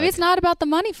 I feel. Maybe it's not about the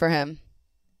money for him.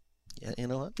 Yeah, you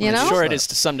know what? I'm sure it is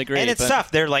to some degree. And it's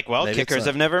tough. They're like, well, kickers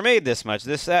have never made this much,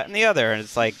 this, that, and the other. And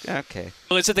it's like, okay.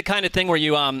 Well, is it the kind of thing where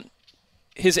you,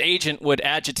 his agent would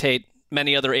agitate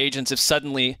many other agents if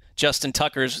suddenly Justin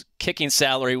Tucker's kicking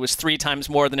salary was 3 times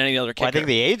more than any other kicker? Well, I think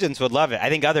the agents would love it. I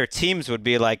think other teams would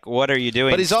be like, what are you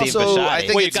doing, But he's Steve also, Bisciotti? I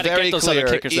think it's very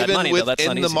clear, even money,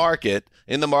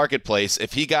 in the marketplace,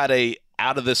 if he got a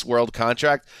out-of-this-world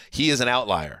contract, he is an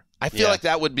outlier. I feel like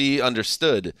that would be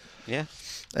understood. Yeah.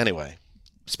 Anyway,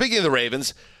 speaking of the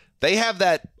Ravens, they have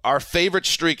our favorite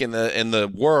streak in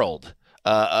the world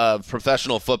of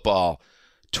professional football,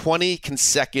 20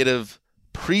 consecutive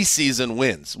preseason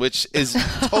wins, which is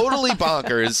totally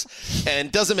bonkers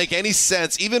and doesn't make any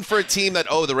sense, even for a team that,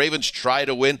 the Ravens try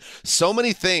to win. So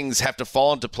many things have to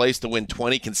fall into place to win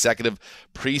 20 consecutive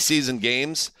preseason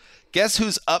games. Guess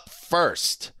who's up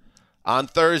first on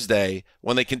Thursday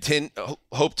when they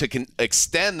hope to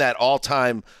extend that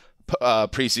all-time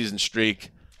preseason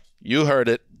streak? You heard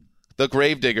it. The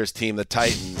Gravediggers team, the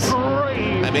Titans.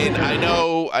 I mean, I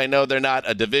know they're not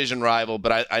a division rival,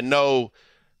 but I know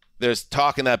there's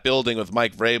talk in that building with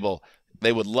Mike Vrabel.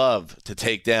 They would love to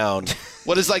take down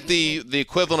what is like the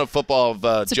equivalent of football of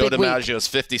Joe DiMaggio's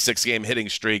 56-game hitting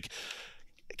streak.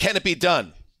 Can it be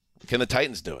done? Can the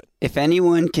Titans do it? If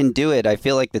anyone can do it, I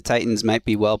feel like the Titans might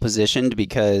be well positioned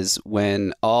because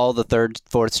when all the third,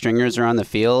 fourth stringers are on the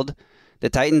field, the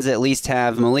Titans at least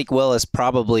have Malik Willis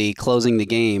probably closing the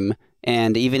game.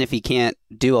 And even if he can't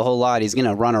do a whole lot, he's going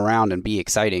to run around and be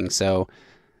exciting. So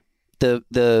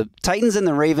the Titans and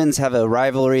the Ravens have a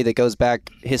rivalry that goes back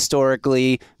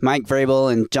historically. Mike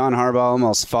Vrabel and John Harbaugh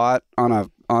almost fought on the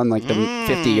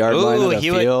 50-yard line of the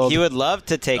field. He would love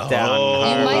to take down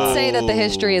Harbaugh. You might say that the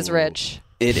history is rich.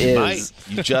 It is.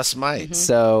 You just might.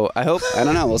 So I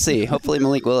don't know. We'll see. Hopefully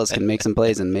Malik Willis can make some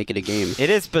plays and make it a game. It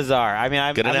is bizarre. I mean,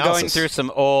 I'm going through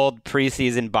some old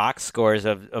preseason box scores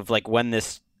of like when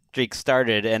this streak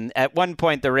started, and at one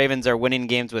point the Ravens are winning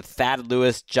games with Thad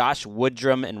Lewis, Josh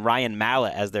Woodrum, and Ryan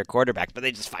Mallett as their quarterbacks, but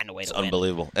they just find a way to win.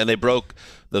 Unbelievable. And they broke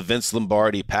the Vince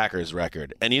Lombardi Packers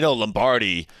record. And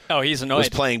Lombardi he's annoyed. Was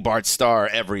playing Bart Starr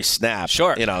every snap.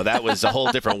 Sure. That was a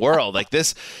whole different world. Like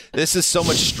this is so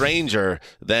much stranger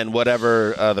than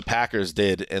whatever the Packers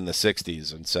did in the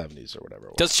 60s and 70s or whatever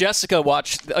it was. Does Jessica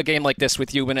watch a game like this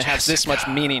with you when it has this much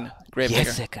meaning?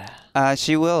 Jessica.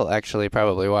 She will actually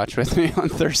probably watch with me on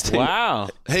Thursday. Wow.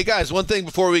 Hey, guys, one thing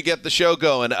before we get the show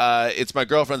going. It's my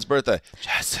girlfriend's birthday.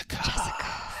 Jessica.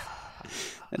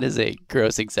 That is a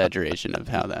gross exaggeration of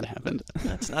how that happened.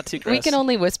 That's not too gross. We can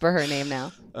only whisper her name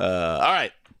now. All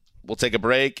right. We'll take a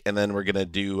break, and then we're going to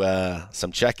do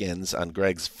some check-ins on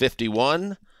Greg's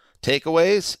 51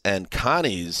 takeaways and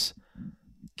Connie's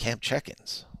camp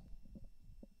check-ins.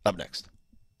 Up next.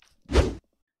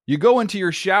 You go into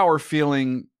your shower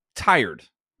feeling tired,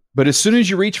 but as soon as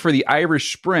you reach for the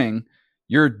Irish Spring,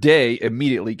 your day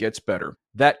immediately gets better.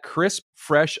 That crisp,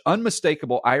 fresh,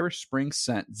 unmistakable Irish Spring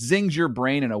scent zings your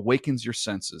brain and awakens your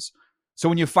senses. So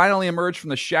when you finally emerge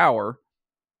from the shower,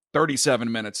 37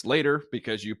 minutes later,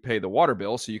 because you pay the water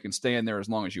bill so you can stay in there as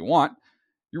long as you want,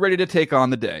 you're ready to take on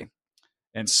the day.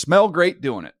 And smell great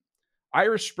doing it.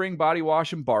 Irish Spring Body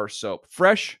Wash and Bar Soap.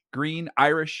 Fresh, green,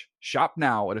 Irish. Shop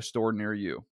now at a store near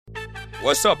you.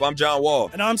 What's up? I'm John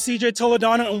Wall. And I'm CJ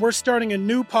Toledano, and we're starting a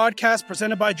new podcast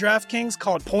presented by DraftKings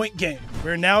called Point Game.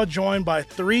 We're now joined by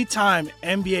 3-time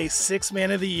NBA Sixth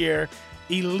Man of the Year,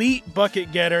 elite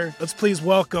bucket getter. Let's please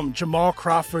welcome Jamal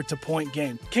Crawford to Point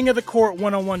Game. King of the Court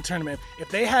one-on-one tournament. If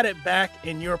they had it back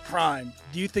in your prime,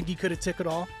 do you think you could have took it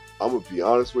all? I'm going to be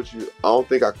honest with you. I don't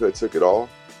think I could have took it all,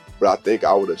 but I think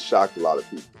I would have shocked a lot of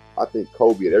people. I think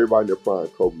Kobe and everybody in their prime,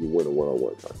 Kobe would win a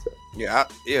one-on-one contest.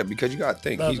 Yeah, because you got to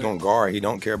think, he's going to guard. He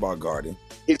don't care about guarding.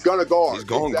 He's going to guard. He's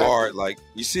going to guard. Like,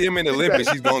 you see him in the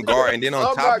Olympics, he's going to guard. And then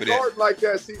on top of that. Like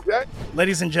that, see that?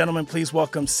 Ladies and gentlemen, please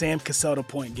welcome Sam Cassell to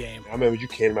Point Game. I remember you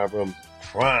came in my room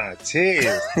crying,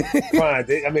 tears.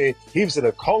 Crying. I mean, he was in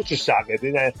a culture shock. And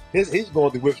then he's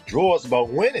going through withdrawals about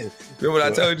winning. Remember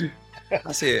what I told you?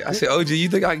 I said, OG, you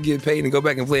think I can get paid and go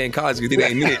back and play in college because it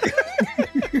ain't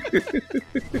it?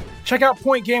 Check out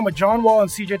Point Game with John Wall and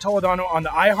CJ Toledano on the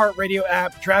iHeartRadio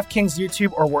app, DraftKings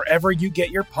YouTube, or wherever you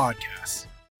get your podcasts.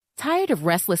 Tired of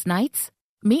restless nights?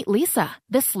 Meet Lisa,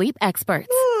 the sleep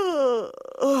experts.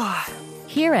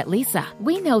 Here at Lisa,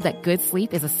 we know that good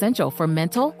sleep is essential for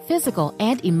mental, physical,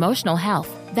 and emotional health.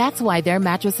 That's why their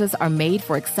mattresses are made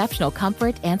for exceptional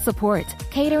comfort and support,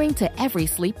 catering to every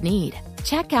sleep need.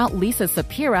 Check out Lisa's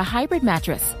Sapira Hybrid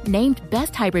Mattress, named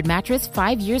Best Hybrid Mattress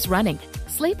 5 years running.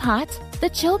 Sleep hot? The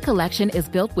Chill Collection is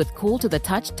built with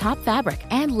cool-to-the-touch top fabric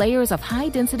and layers of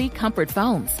high-density comfort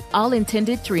foams, all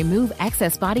intended to remove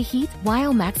excess body heat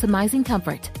while maximizing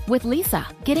comfort. With Leesa,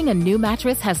 getting a new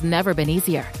mattress has never been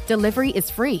easier. Delivery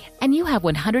is free, and you have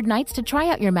 100 nights to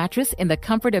try out your mattress in the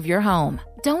comfort of your home.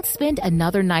 Don't spend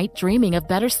another night dreaming of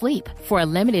better sleep. For a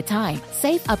limited time,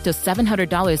 save up to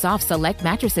 $700 off select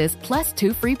mattresses plus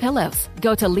 2 free pillows.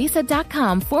 Go to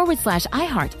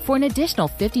leesa.com/iHeart for an additional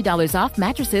 $50 off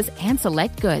mattresses and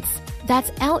select goods.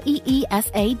 That's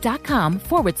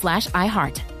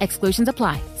LEESA.com/iHeart. Exclusions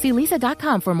apply. See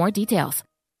leesa.com for more details.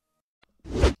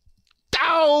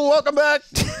 Oh, welcome back.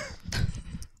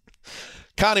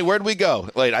 Connie, where'd we go?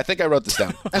 Wait, I think I wrote this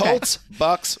down. Colts,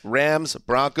 Bucks, Rams,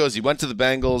 Broncos. You went to the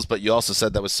Bengals, but you also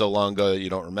said that was so long ago that you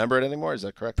don't remember it anymore. Is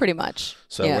that correct? Pretty much.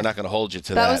 So we're not going to hold you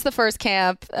to that. That was the first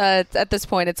camp. At this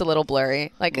point, it's a little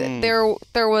blurry. There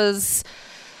was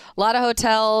a lot of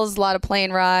hotels, a lot of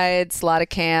plane rides, a lot of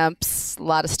camps, a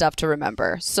lot of stuff to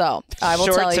remember. So I will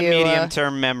tell you. Short to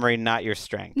medium-term memory, not your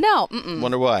strength. No.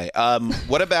 Wonder why.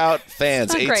 What about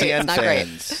fans? ATN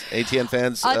fans. ATN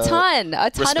fans. A ton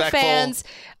of fans.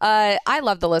 I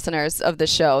love the listeners of the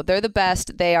show. They're the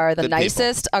best. They are the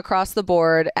nicest across the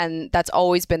board, and that's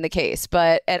always been the case.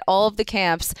 But at all of the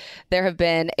camps, there have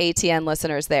been ATN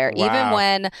listeners there. Wow. Even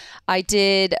when I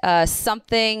did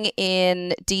something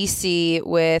in D.C.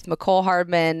 with McCole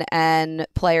Hardman and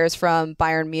players from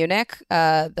Bayern Munich,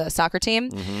 the soccer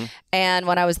team. Mm-hmm. And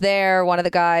when I was there, one of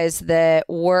the guys that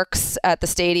works at the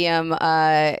stadium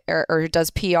or does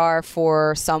PR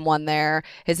for someone there,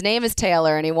 his name is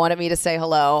Taylor, and he wanted me to say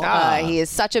hello. He is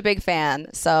such a big fan.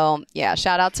 So, yeah,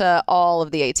 shout out to all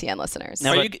of the ATN listeners.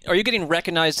 Now, are you getting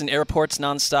recognized in airports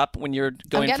nonstop when you're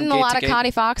going I'm getting from a gate lot to of gate?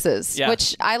 Connie Foxes,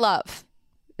 which I love.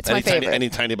 It's my favorite. Any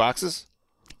tiny boxes?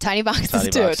 Tiny boxes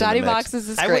too. Tiny boxes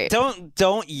is great.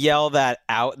 Don't yell that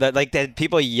out. That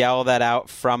people yell that out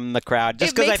from the crowd.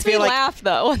 Just because I feel like it makes me laugh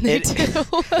though when they do.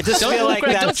 I just feel like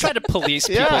don't try to police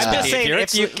people's I'm just saying,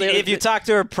 behavior. if you talk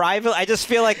to her private, I just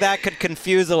feel like that could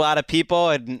confuse a lot of people.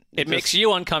 And it makes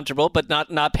you uncomfortable, but not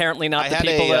apparently not the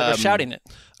people that are shouting it.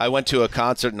 I went to a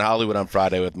concert in Hollywood on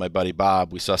Friday with my buddy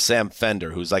Bob. We saw Sam Fender,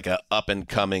 who's like an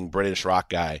up-and-coming British rock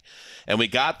guy. And we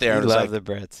got there. And love the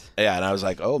Brits. Yeah, and I was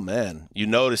like, oh, man. You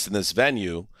noticed in this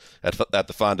venue at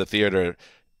the Fonda Theater,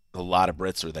 a lot of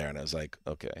Brits were there. And I was like,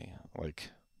 okay. Like,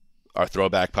 our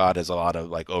Throwback Pod has a lot of,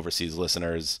 like, overseas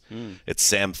listeners. It's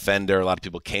Sam Fender. A lot of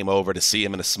people came over to see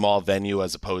him in a small venue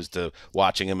as opposed to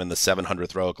watching him in the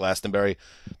 700th row at Glastonbury.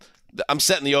 I'm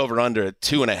setting the over-under at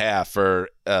 2.5 for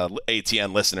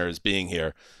ATN listeners being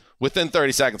here. Within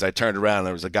 30 seconds, I turned around, and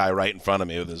there was a guy right in front of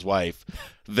me with his wife.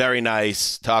 Very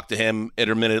nice. Talked to him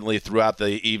intermittently throughout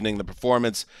the evening, the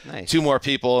performance. Nice. 2 more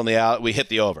people in the out. We hit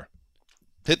the over.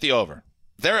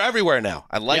 They're everywhere now.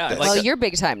 I like this. Well, you're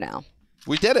big time now.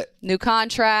 We did it. New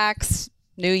contracts,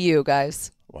 new you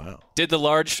guys. Wow. Did the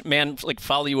large man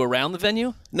follow you around the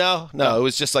venue? No. It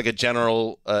was just like a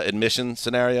general admission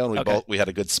scenario, and we had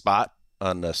a good spot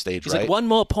on the stage. He's right. like, one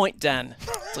more point, Dan.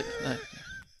 It's like,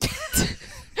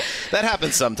 that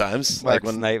happens sometimes.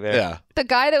 Mark's nightmare. Yeah. The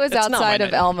guy that was outside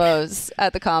of Elmo's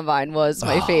at the Combine was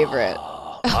my favorite.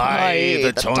 Hi,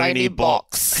 the tiny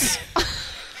box.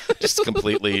 Just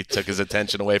completely took his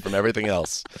attention away from everything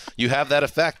else. You have that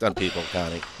effect on people,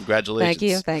 Connie.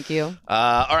 Congratulations. Thank you.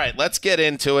 All right, let's get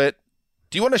into it.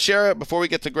 Do you want to share, before we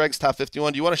get to Greg's top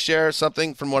 51, do you want to share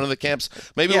something from one of the camps?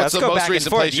 Maybe what's the most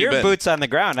recent place you've been? Your boots on the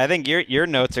ground. I think your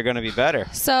notes are going to be better.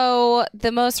 So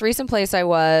the most recent place I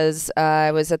was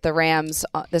at the Rams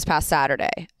this past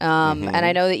Saturday. And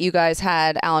I know that you guys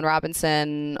had Allen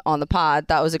Robinson on the pod.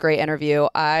 That was a great interview.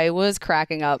 I was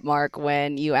cracking up, Mark,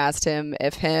 when you asked him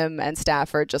if him and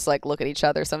Stafford just look at each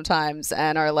other sometimes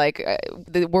and are like,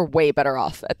 we're way better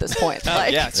off at this point.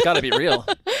 Yeah, it's got to be real.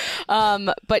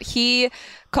 But he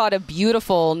caught a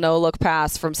beautiful no-look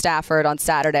pass from Stafford on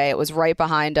Saturday. It was right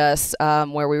behind us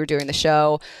where we were doing the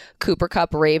show. Cooper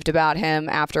Kupp raved about him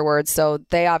afterwards, so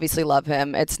they obviously love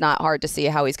him. It's not hard to see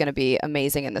how he's going to be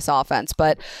amazing in this offense.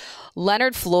 But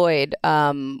Leonard Floyd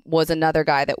was another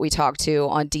guy that we talked to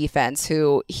on defense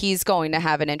who he's going to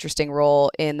have an interesting role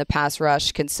in the pass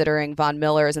rush considering Von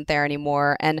Miller isn't there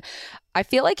anymore. And I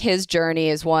feel like his journey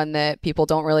is one that people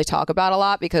don't really talk about a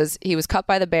lot because he was cut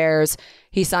by the Bears.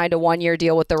 He signed a 1-year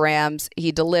deal with the Rams.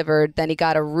 He delivered. Then he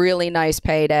got a really nice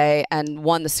payday and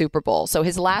won the Super Bowl. So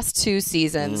his last 2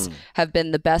 seasons have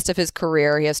been the best of his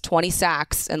career. He has 20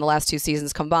 sacks in the last 2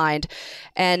 seasons combined.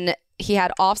 And he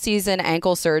had off-season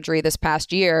ankle surgery this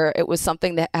past year. It was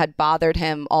something that had bothered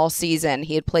him all season.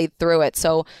 He had played through it.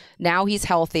 So now he's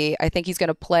healthy. I think he's going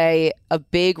to play a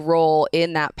big role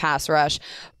in that pass rush.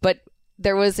 But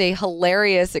there was a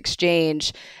hilarious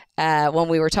exchange when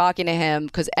we were talking to him,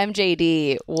 because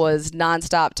MJD was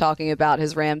nonstop talking about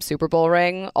his Rams Super Bowl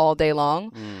ring all day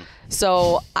long.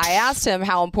 So I asked him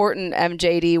how important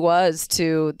MJD was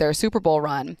to their Super Bowl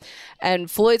run. And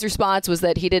Floyd's response was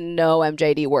that he didn't know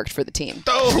MJD worked for the team.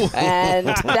 Oh! And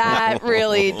that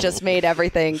really just made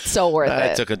everything so worth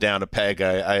it. I took it down a peg,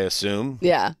 I assume.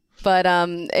 Yeah. But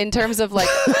in terms of like,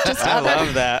 just I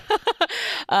love that.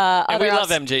 And we love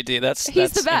MJD.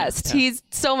 He's the best. Yeah. He's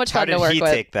so much fun to work with. How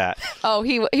did he take that? Oh,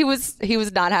 he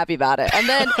was not happy about it. And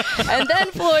then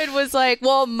Floyd was like,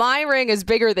 "Well, my ring is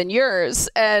bigger than yours."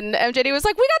 And MJD was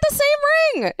like, "We got the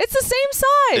same ring. It's the same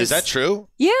size." Is that true?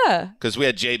 Yeah. Because we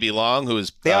had JB Long, who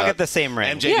is they all get the same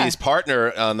ring. MJD's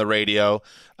partner on the radio.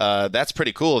 That's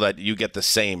pretty cool that you get the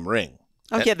same ring.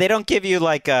 Okay, they don't give you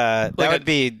that would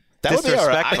be. That would be all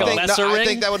right. I ring?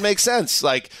 think that would make sense.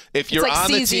 Like if you're like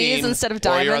on CZs the team instead of or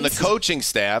diamonds. you're on the coaching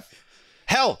staff,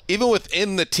 hell, even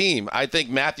within the team, I think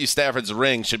Matthew Stafford's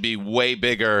ring should be way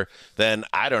bigger than,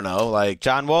 I don't know, like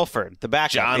John Wolford, the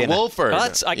backup. John Wolford.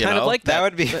 Well, I kind of like that. That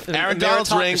would be Aaron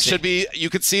Donald's ring should be. You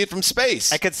could see it from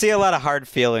space. I could see a lot of hard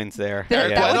feelings there. That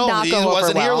would not he go over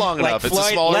wasn't here well. long enough. Like it's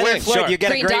a smaller Leonard ring. Floyd, you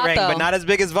get Green a great dot, ring, though. but not as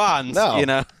big as Vaughn's. No, you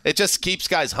know, it just keeps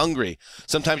guys hungry.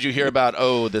 Sometimes you hear about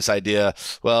this idea.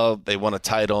 Well, they won a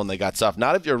title and they got stuff.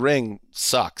 Not if your ring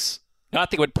sucks. No, I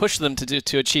think it would push them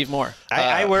to achieve more.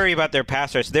 I worry about their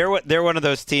pass rush. They're one of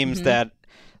those teams that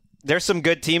there's some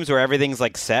good teams where everything's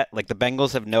like set. Like the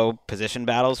Bengals have no position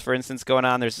battles, for instance, going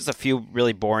on. There's just a few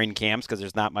really boring camps because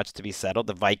there's not much to be settled.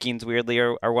 The Vikings, weirdly,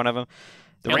 are one of them.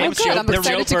 The Rams, I'm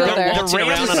excited to go there.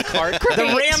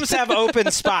 The Rams have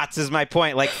open spots, is my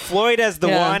point. Like Floyd has the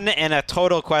one and a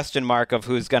total question mark of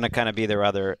who's going to kind of be their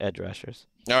other edge rushers.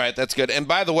 All right, that's good. And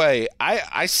by the way,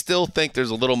 I still think there's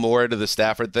a little more to the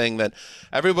Stafford thing, that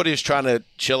everybody is trying to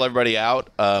chill everybody out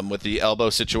with the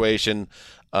elbow situation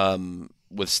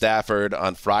with Stafford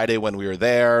on Friday when we were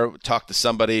there. Talked to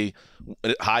somebody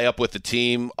high up with the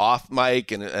team off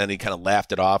mic, and he kind of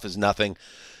laughed it off as nothing.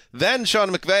 Then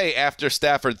Sean McVay, after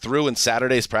Stafford threw in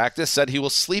Saturday's practice, said he will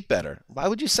sleep better. Why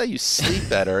would you say you sleep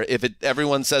better if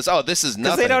everyone says, "Oh, this is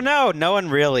nothing"? Because they don't know. No one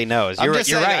really knows. You're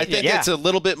saying, right. I think it's a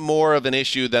little bit more of an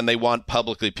issue than they want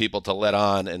publicly people to let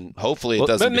on, and hopefully it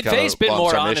doesn't become McVay's a been more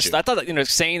long-term honest. issue. I thought that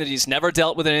saying that he's never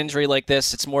dealt with an injury like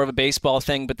this, it's more of a baseball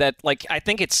thing. But that I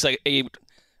think it's a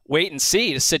wait and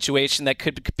see situation that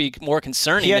could be more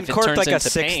concerning. He if it uncorked turns like a into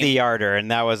 60-yarder, and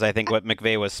that was, I think, what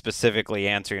McVay was specifically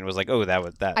answering. Was like, "Oh, that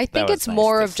was that." I think that it's was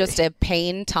more nice of to just see. a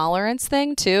pain tolerance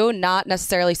thing too, not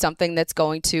necessarily something that's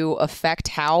going to affect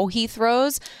how he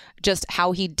throws, just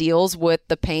how he deals with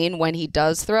the pain when he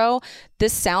does throw.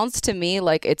 This sounds to me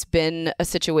like it's been a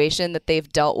situation that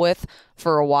they've dealt with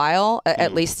for a while,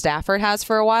 at least Stafford has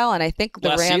for a while, and I think the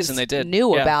Last Rams season they did.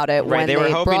 knew Yeah. about it when They were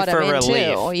hoping brought for him in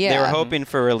relief. too. Yeah. They were hoping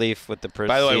for relief with the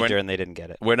By the way, procedure, and they didn't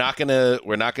get it. We're not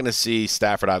gonna see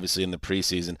Stafford obviously in the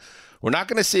preseason. We're not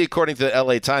gonna see, according to the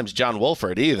LA Times, John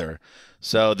Wolford either.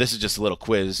 So this is just a little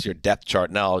quiz, your depth chart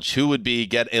knowledge. Who would be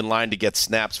in line to get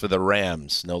snaps for the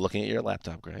Rams? No looking at your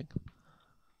laptop, Greg.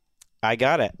 I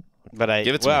got it. But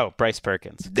Give it to me. Bryce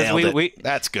Perkins. Nailed it.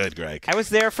 That's good, Greg. I was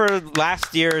there for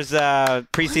last year's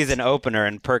preseason opener,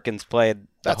 and Perkins played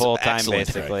the whole time excellent,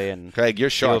 basically. Greg. And Greg, you're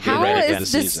sharp. You'll be How ready for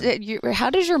is the this? season. How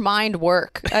does your mind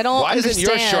work? I don't Why understand.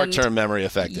 isn't your short-term memory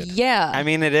affected? Yeah. I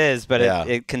mean, it is, but Yeah.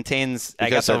 it contains. Because I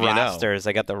got of, the you know. rosters.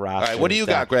 I got the All rosters. right, what do you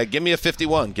got, Greg? Give me a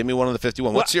 51. Give me one of the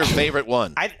 51. What's your favorite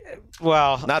one?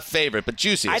 Not favorite, but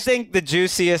juiciest. I think the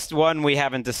juiciest one we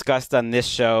haven't discussed on this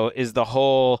show is the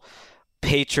whole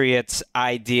Patriots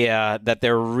idea that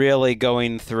they're really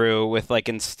going through with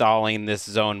installing this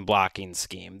zone blocking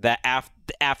scheme. That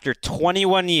after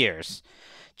 21 years,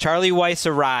 Charlie Weiss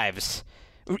arrives.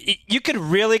 You could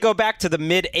really go back to the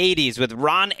mid-'80s with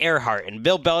Ron Earhart, and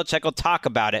Bill Belichick will talk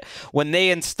about it, when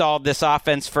they installed this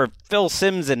offense for Phil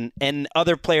Simms and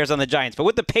other players on the Giants. But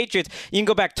with the Patriots, you can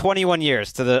go back 21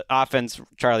 years to the offense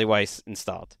Charlie Weiss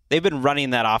installed. They've been running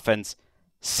that offense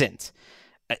since.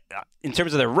 In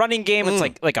terms of their running game, it's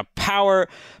like a power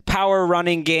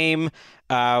running game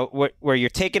where you're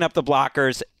taking up the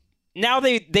blockers. Now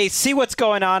they see what's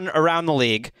going on around the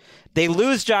league. They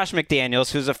lose Josh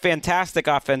McDaniels, who's a fantastic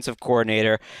offensive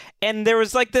coordinator. And there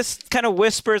was this kind of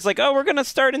whispers we're going to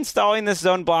start installing this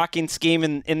zone blocking scheme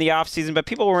in the offseason, but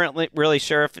people weren't really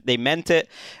sure if they meant it.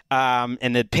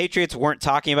 And the Patriots weren't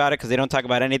talking about it because they don't talk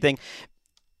about anything.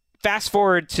 Fast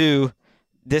forward to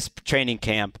this training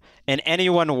camp, and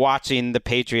anyone watching the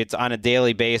Patriots on a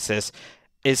daily basis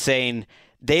is saying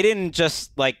they didn't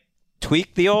just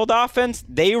tweak the old offense.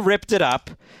 They ripped it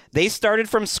up. They started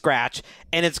from scratch,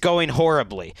 and it's going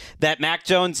horribly. That Mac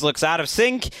Jones looks out of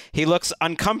sync. He looks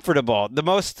uncomfortable. The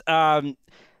most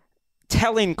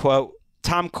telling quote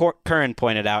Tom Curran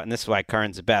pointed out, and this is why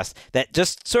Curran's the best, that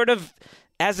just sort of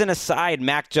as an aside,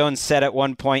 Mac Jones said at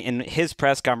one point in his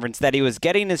press conference that he was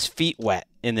getting his feet wet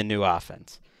in the new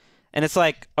offense. And it's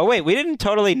like, oh, wait, we didn't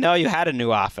totally know you had a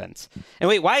new offense. And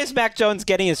wait, why is Mac Jones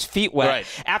getting his feet wet? Right.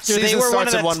 After Season they were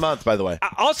starts in in 1 month, by the way.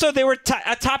 Also, they were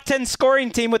a top 10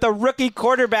 scoring team with a rookie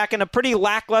quarterback and a pretty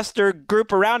lackluster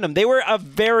group around them. They were a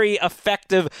very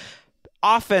effective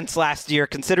offense last year,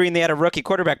 considering they had a rookie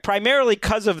quarterback, primarily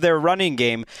because of their running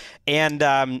game.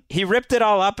 And he ripped it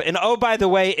all up. And, oh, by the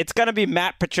way, it's going to be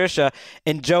Matt Patricia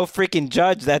and Joe freaking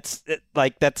Judge that's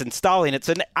installing it.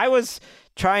 So I was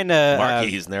trying to... Marky,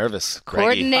 he's nervous.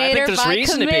 Coordinator I think there's by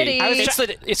reason committee. to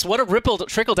be. It's what a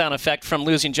trickle-down effect from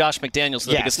losing Josh McDaniels,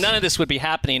 though, because none of this would be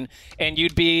happening, and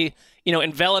you'd be,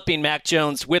 enveloping Mac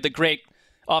Jones with a great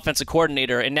offensive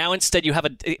coordinator, and now instead you have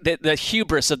the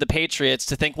hubris of the Patriots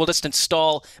to think we'll just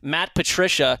install Matt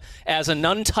Patricia as an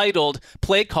untitled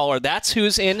play caller. That's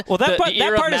who's in. Well, that part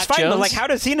is fine, Jones. but how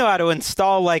does he know how to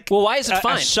install Well, why is it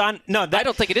fine? I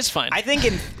don't think it is fine. I think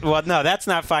no, that's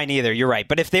not fine either. You're right.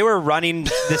 But if they were running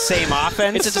the same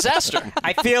offense, it's a disaster.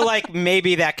 I feel like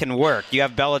maybe that can work. You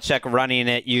have Belichick running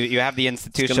it. You have the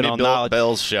institutional knowledge.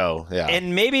 Bill's show, yeah.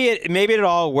 And maybe it'll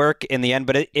all work in the end.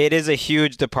 But it is a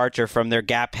huge departure from their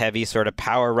gap-heavy sort of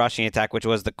power rushing attack, which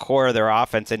was the core of their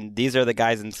offense. And these are the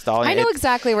guys installing it. I know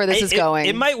exactly where this is going.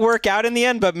 It might work out in the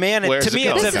end, but man, to me,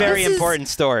 it's a very important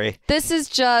story. This is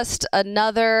just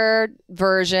another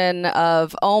version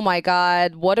of, oh my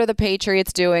God, what are the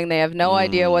Patriots doing? They have no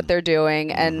idea what they're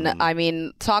doing. And I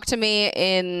mean, talk to me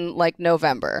in like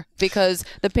November, because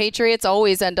the Patriots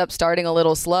always end up starting a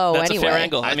little slow That's anyway. A fair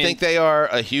angle. I think they are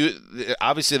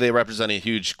obviously they represent a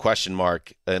huge question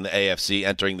mark in the AFC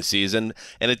entering the season.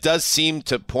 And it does seem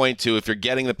to point to, if you're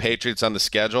getting the Patriots on the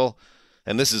schedule,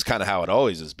 and this is kind of how it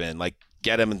always has been, like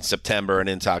get them in September and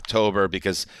into October,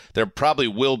 because there probably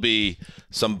will be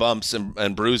some bumps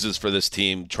and bruises for this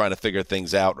team trying to figure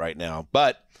things out right now.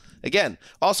 But again,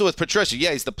 also with Patricia,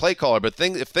 he's the play caller, but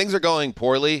if things are going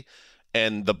poorly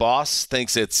and the boss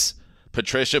thinks it's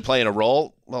Patricia playing a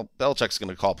role, well, Belichick's going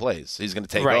to call plays. He's going to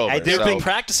take over. There have been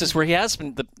practices where he has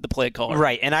been the play caller.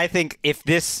 Right, and I think if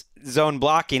this zone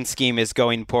blocking scheme is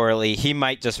going poorly, he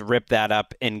might just rip that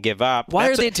up and give up. Why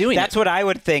are they doing That's what I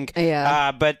would think.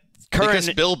 Yeah. But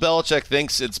because Bill Belichick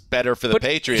thinks it's better for the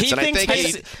Patriots, and I think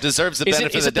he deserves the benefit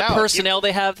of the doubt. Is it the personnel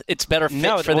they have? It's better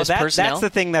fit for this personnel? That's the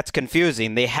thing that's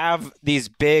confusing. They have these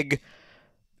big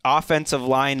offensive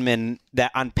linemen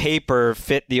that on paper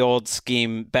fit the old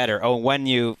scheme better. Oh, when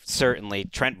you certainly.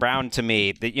 Trent Brown to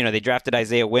me, they drafted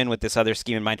Isaiah Wynn with this other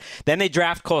scheme in mind. Then they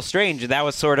draft Cole Strange. That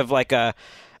was sort of like a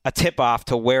tip-off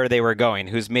to where they were going,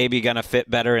 who's maybe going to fit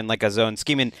better in like a zone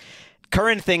scheme. And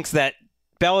Curran thinks that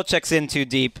Belichick's in too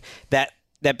deep, that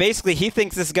basically he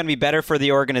thinks this is going to be better for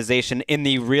the organization in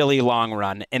the really long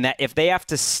run, and that if they have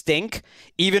to stink,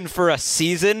 even for a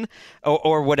season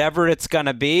or whatever it's going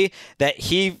to be, that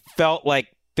he felt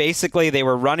like basically they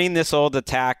were running this old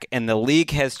attack and the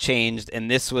league has changed,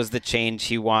 and this was the change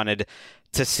he wanted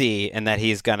to see, and that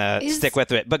he's going to stick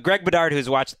with it. But Greg Bedard, who's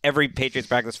watched every Patriots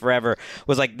practice forever,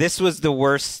 was like, this was the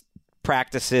worst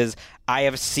practices I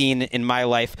have seen in my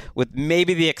life, with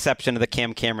maybe the exception of the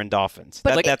Cam Cameron Dolphins.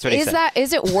 But that's what he said.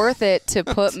 Is it worth it to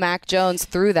put Mac Jones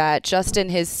through that just in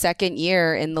his second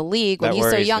year in the league when he's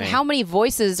so young? How many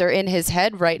voices are in his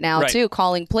head right now, too,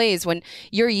 calling plays, when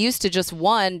you're used to just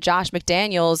one, Josh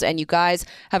McDaniels, and you guys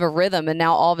have a rhythm, and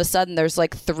now all of a sudden there's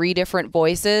like 3 different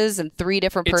voices and 3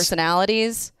 different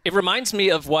personalities? It reminds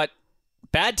me of what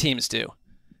bad teams do,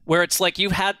 where it's like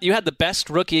you had the best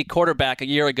rookie quarterback a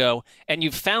year ago, and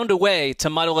you've found a way to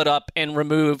muddle it up and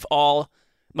remove all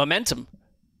momentum.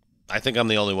 I think I'm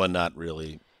the only one not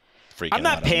really freaking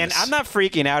out. I'm not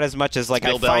freaking out as much as like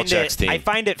I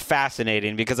find it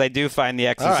fascinating, because I do find the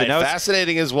X's and O's.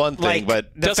 Fascinating is one thing,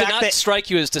 but does it not strike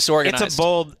you as disorganized? It's a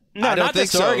bold. No, I don't not think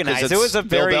disorganized. So, it was a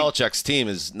very Bill Belichick's team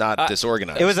is not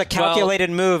disorganized. It was a calculated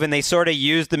move, and they sort of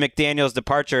used the McDaniels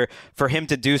departure for him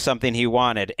to do something he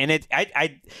wanted. And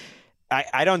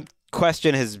I don't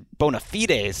question his bona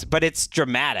fides, but it's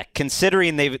dramatic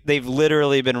considering they've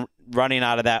literally been running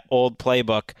out of that old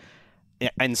playbook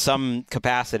in some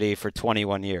capacity for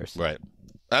 21 years. Right.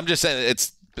 I'm just saying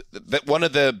it's one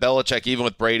of the Belichick, even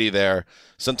with Brady there,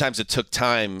 sometimes it took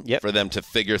time for them to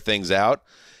figure things out.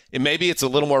 And maybe it's a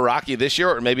little more rocky this year,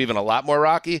 or maybe even a lot more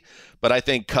rocky. But I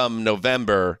think come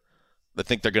November, I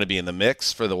think they're going to be in the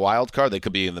mix for the wild card. They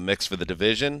could be in the mix for the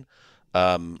division.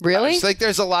 Really? I just think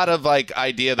there's a lot of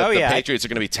idea that the yeah. Patriots are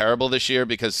going to be terrible this year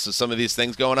because of some of these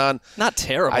things going on. Not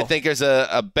terrible. I think there's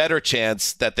a better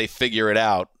chance that they figure it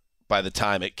out by the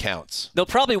time it counts. They'll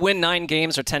probably win 9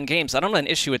 games or 10 games. I don't have an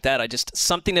issue with that. I just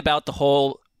something about the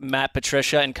whole Matt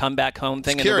Patricia and come back home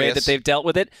thing and the way that they've dealt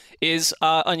with it is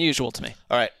unusual to me.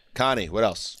 All right, Connie, what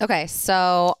else? Okay,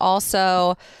 so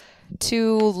also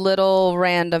 2 little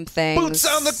random things. Boots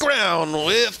on the ground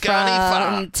with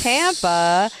Connie Fox.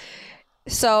 Tampa.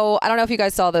 So I don't know if you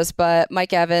guys saw this, but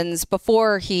Mike Evans,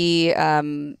 before he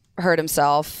hurt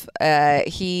himself,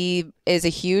 he is a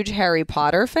huge Harry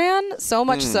Potter fan, so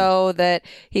much so that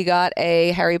he got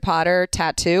a Harry Potter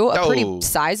tattoo, a pretty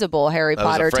sizable Harry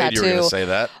Potter tattoo you were gonna say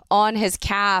that. on his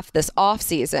calf this off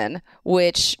season,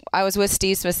 which I was with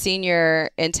Steve Smith Sr.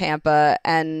 in Tampa,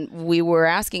 and we were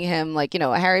asking him,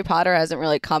 Harry Potter hasn't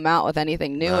really come out with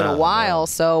anything new in a while,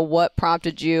 so what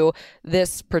prompted you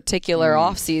this particular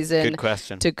off season Good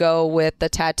question. to go with the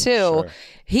tattoo? Sure.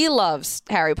 He loves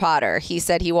Harry Potter. He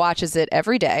said he watches it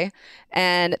every day,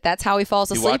 and that's how he falls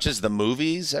He asleep. watches the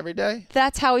movies every day?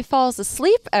 That's how he falls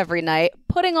asleep every night,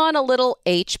 putting on a little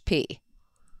HP.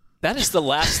 That is the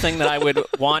last thing that I would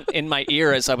want in my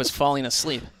ear as I was falling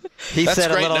asleep. He That's said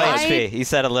a great little knowledge. HP. He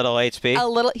said a little HP. A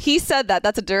little. He said that.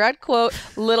 That's a direct quote.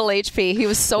 Little HP. He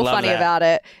was so Love funny that. about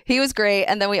it. He was great.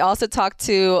 And then we also talked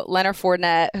to Leonard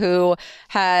Fournette, who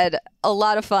had a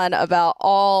lot of fun about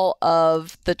all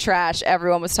of the trash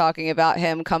everyone was talking about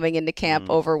him coming into camp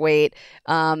overweight.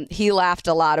 He laughed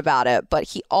a lot about it, but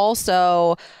he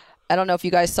also, I don't know if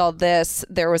you guys saw this,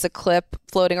 there was a clip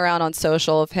floating around on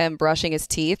social of him brushing his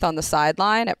teeth on the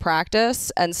sideline at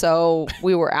practice. And so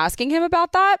we were asking him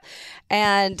about that.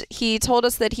 And he told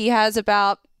us that he has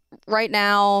about, right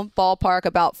now, ballpark,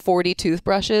 about 40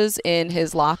 toothbrushes in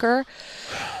his locker.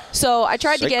 So I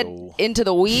tried to get into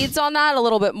the weeds on that a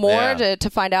little bit more to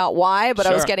find out why, but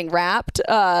I was getting wrapped.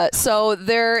 So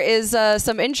there is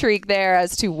some intrigue there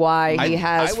as to why he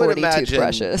has 40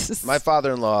 toothbrushes. My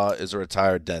father-in-law is a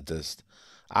retired dentist.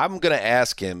 I'm going to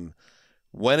ask him,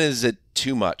 when is it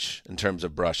too much in terms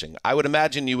of brushing? I would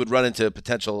imagine you would run into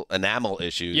potential enamel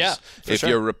issues if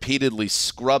you're repeatedly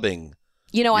scrubbing.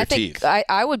 I think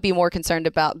I would be more concerned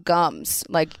about gums,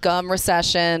 like gum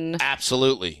recession.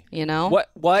 Absolutely. What?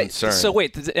 Concern. So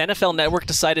wait, the NFL Network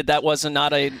decided that was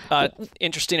not a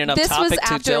interesting enough this topic was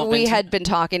to after delve we into? had been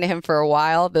talking to him for a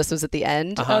while. This was at the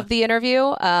end of the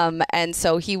interview. And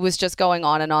so he was just going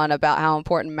on and on about how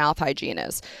important mouth hygiene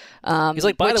is. He's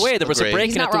like, by the way, there was a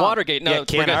break-in at the Watergate. No,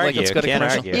 can't we're good. argue. Let's go to Can't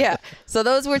commercial. argue. Yeah. So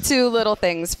those were 2 little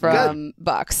things from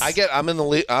Bucks. I'm in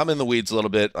the weeds a little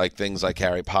bit, like things like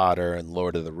Harry Potter and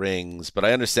Lord of the Rings, but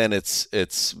I understand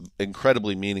it's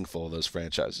incredibly meanful, those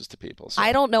franchises, to people. So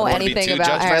I don't know anything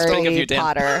about Harry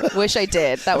Potter. Wish I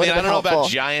did. That would have been I don't know helpful. about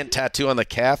giant tattoo on the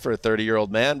calf for a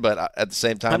 30-year-old man, but at the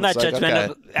same time, I'm not it's like,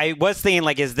 judgmental. okay. I was thinking,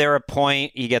 is there a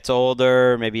point he gets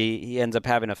older, maybe he ends up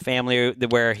having a family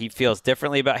where he feels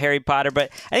differently about Harry Potter? But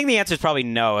I think the answer is probably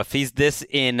no. If he's this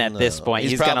in at this point,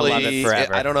 he's going to love it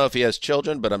forever. I don't know if he has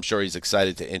children, but I'm sure he's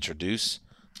excited to introduce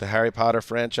the Harry Potter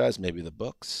franchise, maybe the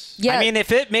books. Yeah. I mean,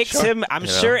 if it makes him, I'm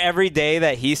sure every day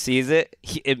that he sees it,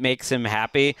 it makes him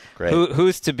happy. Great.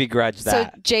 Who's to begrudge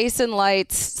that? So Jason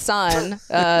Light's son,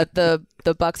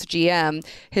 the Bucks GM,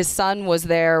 his son was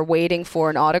there waiting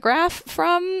for an autograph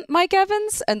from Mike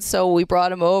Evans, and so we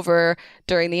brought him over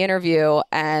during the interview,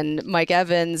 and Mike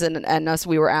Evans and us,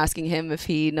 we were asking him if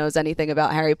he knows anything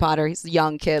about Harry Potter. He's a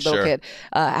young kid, little kid,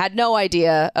 had no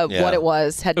idea of what it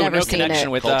was, had never no seen connection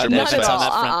it. with Not Evans at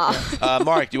on all. that front.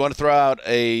 Mark, do you want to throw out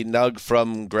a nug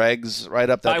from Greg's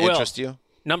write-up that I will. interests you?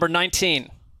 Number 19.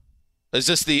 Is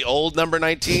this the old number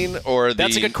 19 or the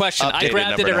That's a good question. I updated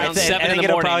grabbed it number around 19? 7 I think in the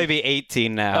it'll morning. probably be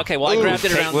 18 now. Okay, well, I grabbed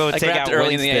it around. We'll I take grabbed out it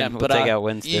early in Winston. the AM. We'll take out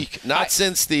Winston. Eek. Not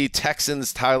since the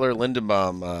Texans Tyler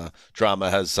Lindenbaum drama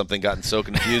has something gotten so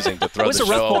confusing to throw It was the a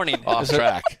rough show morning. off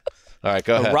track. All right,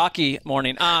 go ahead. A rocky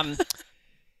morning.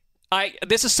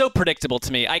 This is so predictable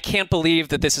to me. I can't believe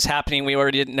that this is happening. We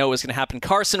already didn't know it was going to happen.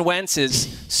 Carson Wentz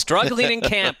is struggling in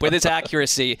camp with his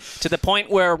accuracy to the point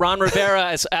where Ron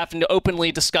Rivera is having to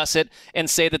openly discuss it and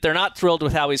say that they're not thrilled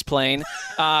with how he's playing.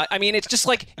 I mean, it's just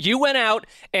like you went out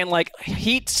and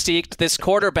heat-seeked this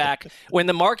quarterback when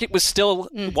the market was still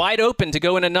wide open to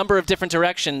go in a number of different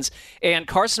directions. And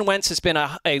Carson Wentz has been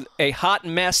a hot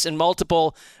mess in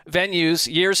multiple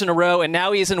venues years in a row, and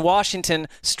now he's in Washington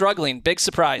struggling. Big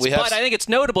surprise. But I think it's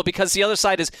notable because the other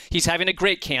side is he's having a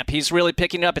great camp. He's really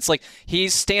picking it up. It's like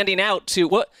he's standing out to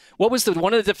what was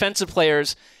one of the defensive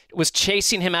players was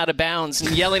chasing him out of bounds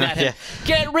and yelling at him,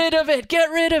 "Get rid of it! Get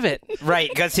rid of it!" Right,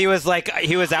 because he was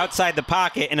outside the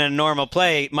pocket in a normal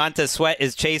play. Montez Sweat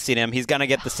is chasing him. He's going to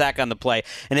get the sack on the play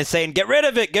and is saying, "Get rid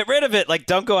of it! Get rid of it!" Like,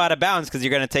 don't go out of bounds because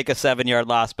you're going to take a 7-yard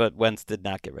loss. But Wentz did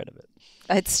not get rid of it.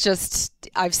 It's just,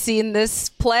 I've seen this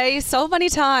play so many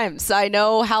times. I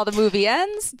know how the movie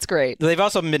ends. It's great. They've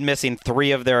also been missing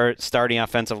 3 of their starting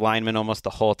offensive linemen almost the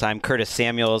whole time. Curtis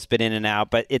Samuel has been in and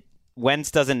out, but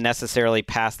Wentz doesn't necessarily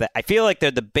pass that. I feel like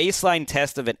the baseline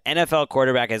test of an NFL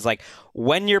quarterback is like,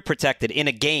 when you're protected in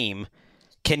a game,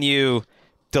 can you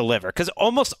deliver? Because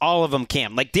almost all of them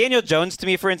can. Like Daniel Jones, to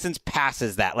me, for instance,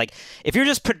 passes that. Like, if you're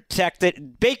just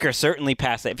protected, Baker certainly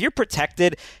passed it. If you're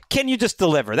protected, can you just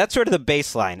deliver? That's sort of the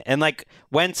baseline. And like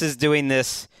Wentz is doing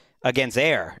this against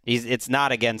air. It's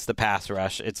not against the pass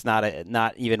rush. It's not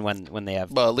even when they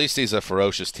have. Well, at least he's a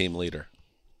ferocious team leader.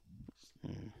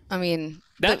 I mean,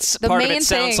 that's the part of main it.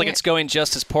 Sounds like it's going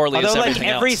just as poorly as everything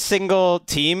else. Every single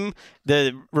team,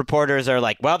 the reporters are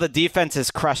like, "Well, the defense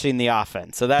is crushing the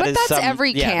offense." So that's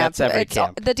every camp. That's every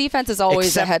camp. The defense is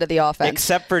always ahead of the offense,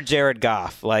 except for Jared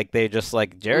Goff. Like they just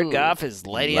Jared Goff is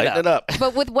lighting it up.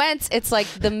 But with Wentz, it's like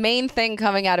the main thing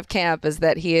coming out of camp is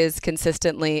that he is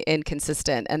consistently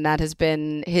inconsistent, and that has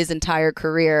been his entire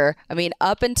career. I mean,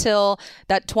 up until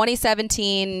that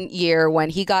 2017 year when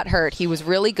he got hurt, he was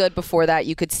really good. Before that,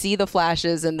 you could see the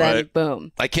flashes, and then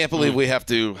boom. I can't believe we have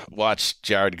to watch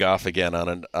Jared Goff again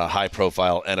on a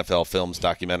high-profile NFL Films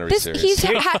documentary series. He's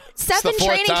had 7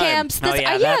 training camps. This is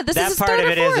that his part third of or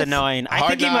it fourth. is annoying. I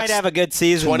Hard think he Knocks, might have a good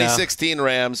season. 2016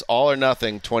 Rams, All or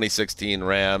Nothing. 2016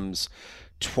 Rams,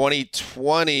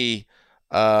 2020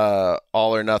 All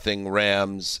or Nothing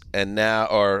Rams, and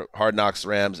now Hard Knocks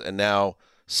Rams, and now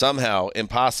somehow,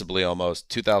 impossibly almost,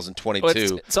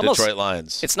 2022 Detroit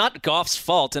Lions. It's not Goff's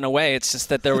fault in a way. It's just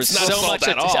that there was so much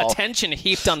attention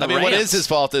heaped on the Rams. What is his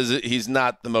fault is he's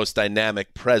not the most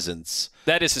dynamic presence.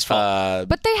 That is his fault.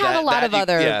 But they have a lot of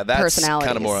other that's personalities.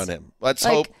 Kind of more on him. Let's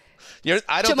hope.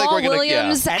 I don't Jamal think we're going to.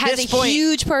 Williams has a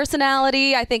huge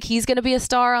personality. I think he's going to be a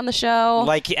star on the show.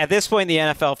 Like at this point in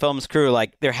the NFL Films crew,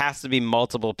 like there has to be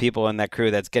multiple people in that crew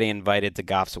that's getting invited to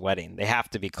Goff's wedding. They have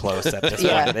to be close at this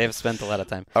point. They've spent a lot of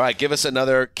time. All right, give us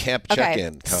another camp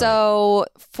check-in. Connie. So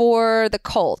for the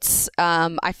Colts,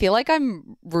 I feel like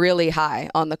I'm really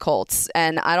high on the Colts,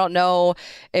 and I don't know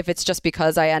if it's just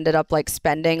because I ended up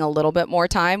spending a little bit more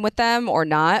time with them or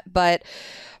not, but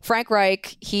Frank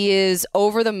Reich, he is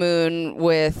over the moon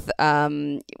with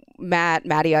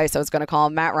Matty Ice, I was going to call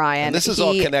him, Matt Ryan. And this is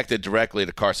all connected directly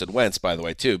to Carson Wentz, by the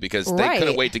way, too, because they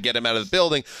couldn't wait to get him out of the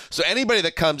building. So anybody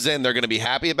that comes in, they're going to be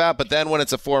happy about. But then when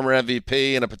it's a former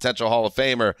MVP and a potential Hall of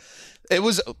Famer, it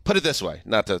was, put it this way,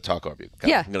 not to talk over you.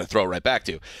 I'm going to throw it right back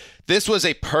to you. This was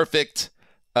a perfect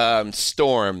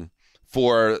storm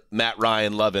for Matt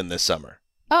Ryan Lovin this summer.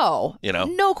 Oh,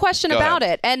 no question about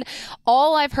it. And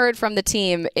all I've heard from the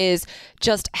team is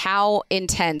just how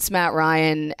intense Matt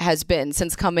Ryan has been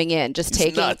since coming in, just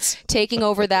taking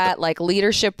over that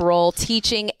leadership role,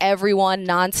 teaching everyone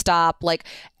nonstop.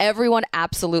 Everyone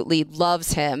absolutely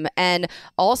loves him. And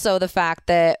also the fact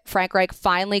that Frank Reich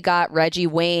finally got Reggie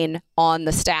Wayne on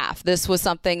the staff. This was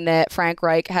something that Frank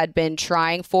Reich had been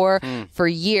trying for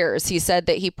years. He said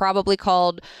that he probably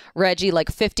called Reggie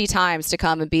 50 times to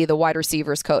come and be the wide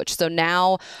receivers coach. So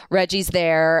now Reggie's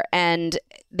there, and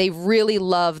they really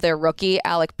love their rookie,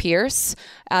 Alec Pierce,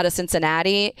 out of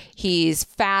Cincinnati. He's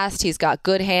fast. He's got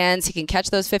good hands. He can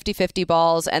catch those 50-50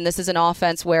 balls. And this is an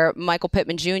offense where Michael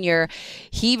Pittman Jr.,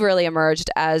 he really emerged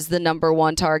as the number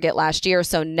 1 target last year.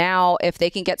 So now if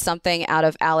they can get something out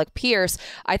of Alec Pierce,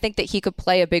 I think that he could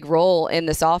play a big role in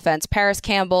this offense. Paris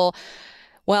Campbell,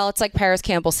 well, it's like Paris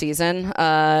Campbell season.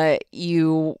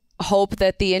 You hope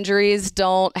that the injuries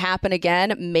don't happen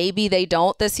again. Maybe they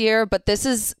don't this year, but this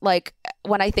is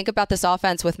when I think about this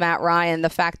offense with Matt Ryan,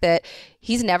 the fact that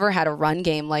he's never had a run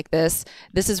game like this.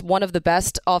 This is one of the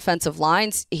best offensive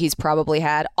lines he's probably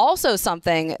had. Also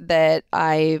something that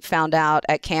I found out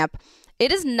at camp,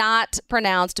 it is not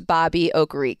pronounced Bobby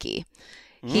Okereke.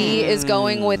 He is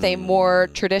going with a more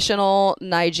traditional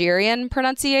Nigerian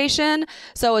pronunciation.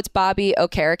 So it's Bobby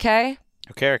Okereke.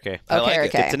 Okereke. I like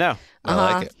it. Good to know. I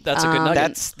like it. That's a good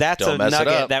nugget. That's a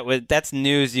nugget. That's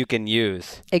news you can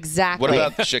use. Exactly. What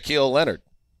about Shaquille Leonard?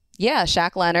 Yeah,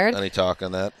 Shaq Leonard. Any talk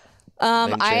on that?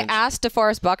 I asked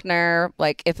DeForest Buckner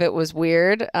if it was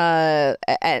weird, and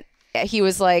he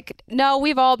was like, no,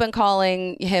 we've all been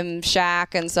calling him Shaq,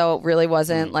 and so it really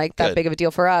wasn't like that big of a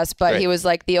deal for us. But he was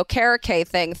like, the Okereke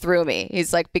thing threw me.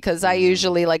 He's like, because I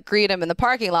usually like greet him in the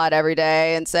parking lot every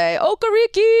day and say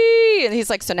Okereke, and he's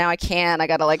like, so now I can't. I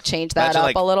got to like change that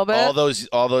up a little bit.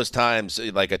 All those times,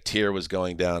 like a tear was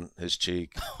going down his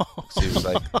cheek. So he was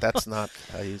like, that's not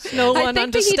how you say No it. one I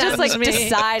think that he just like understands me.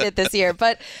 decided this year.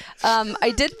 But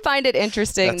I did find it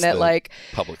interesting That's that the like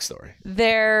public story.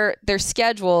 their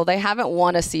schedule, they haven't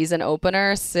won a season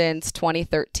opener since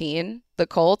 2013. The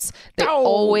Colts, they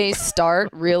always start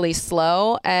really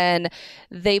slow, and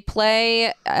they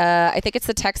play I think it's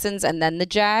the Texans and then the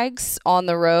Jags on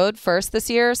the road first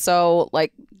this year, so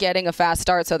like getting a fast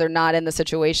start so they're not in the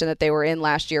situation that they were in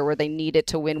last year where they needed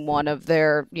to win one of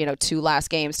their 2 last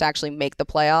games to actually make the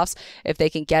playoffs. If they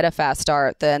can get a fast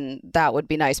start, then that would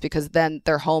be nice, because then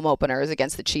their home opener is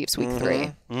against the Chiefs week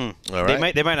 3. All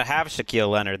right. They might not have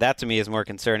Shaquille Leonard. That to me is more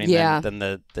concerning than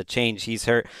the change. He's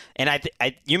hurt. And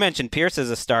you mentioned Pierce as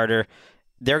a starter.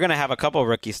 They're going to have a couple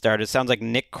rookie starters. Sounds like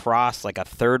Nick Cross, like a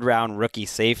third-round rookie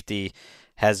safety,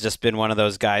 has just been one of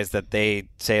those guys that they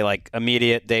say like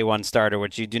immediate day one starter,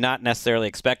 which you do not necessarily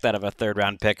expect out of a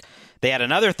third-round pick. They had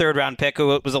another third-round pick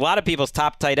who was a lot of people's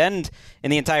top tight end in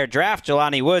the entire draft,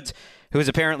 Jelani Woods, who was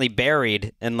apparently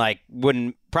buried and like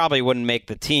probably wouldn't make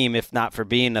the team if not for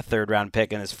being a third-round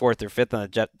pick and is 4th or 5th on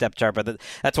the depth chart. But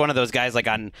that's one of those guys like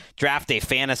on draft day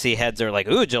fantasy heads are like,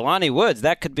 ooh, Jelani Woods,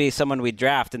 that could be someone we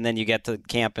draft, and then you get to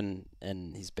camp and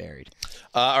he's buried.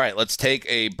 All right, let's take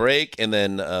a break and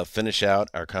then finish out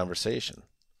our conversation.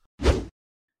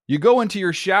 You go into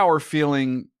your shower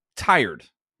feeling tired,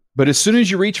 but as soon as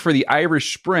you reach for the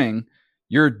Irish Spring,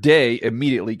 your day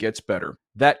immediately gets better.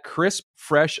 That crisp,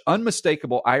 fresh,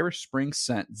 unmistakable Irish Spring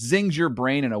scent zings your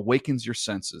brain and awakens your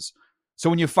senses. So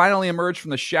when you finally emerge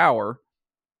from the shower,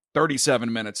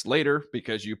 37 minutes later,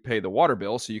 because you pay the water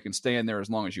bill so you can stay in there as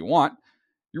long as you want,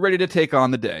 you're ready to take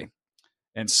on the day.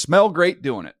 And smell great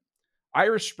doing it.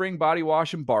 Irish Spring Body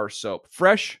Wash and Bar Soap.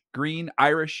 Fresh, green,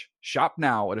 Irish. Shop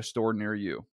now at a store near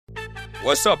you.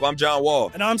 What's up? I'm John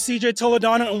Wall. And I'm CJ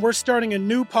Toledano, and we're starting a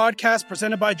new podcast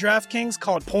presented by DraftKings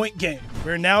called Point Game.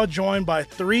 We're now joined by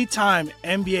 3-time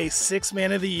NBA Sixth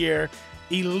Man of the Year,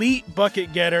 elite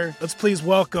bucket getter. Let's please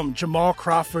welcome Jamal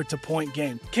Crawford to Point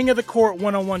Game. King of the Court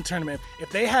one-on-one tournament.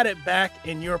 If they had it back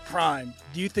in your prime,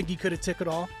 do you think you could have took it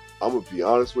all? I'm going to be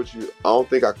honest with you. I don't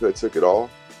think I could have took it all,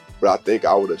 but I think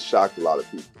I would have shocked a lot of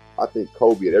people. I think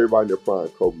Kobe and everybody in their prime,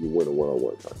 Kobe would win a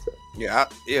one-on-one contest. Yeah,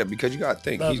 because you got to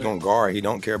think, he's going to guard. He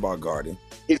don't care about guarding.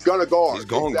 He's going to guard. He's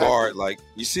going to guard. Like,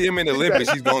 you see him in the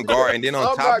Olympics, he's going to guard. And then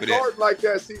on top of that. I'm not guarding like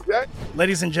that, CJ.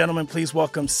 Ladies and gentlemen, please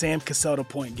welcome Sam Cassell to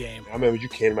Point Game. I remember you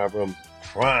came to my room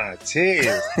crying,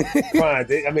 tears,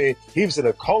 crying. I mean, he was in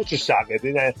a culture shock. And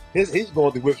then he's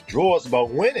going through withdrawals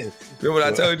about winning. Remember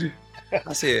what I told you?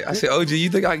 I said, OG, you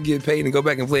think I can get paid and go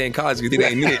back and play in college? You think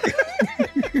ain't it?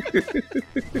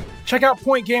 Check out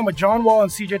Point Game with John Wall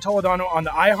and CJ Toledano on the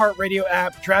iHeartRadio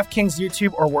app, DraftKings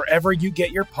YouTube, or wherever you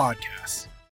get your podcasts.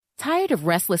 Tired of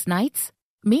restless nights?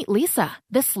 Meet Lisa,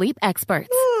 the sleep experts.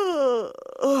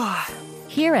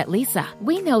 Here at Lisa,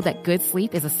 we know that good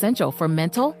sleep is essential for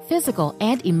mental, physical,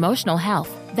 and emotional health.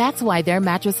 That's why their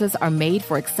mattresses are made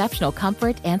for exceptional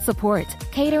comfort and support,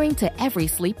 catering to every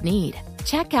sleep need.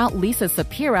 Check out Lisa's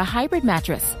Sapira Hybrid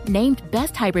Mattress, named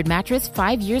Best Hybrid Mattress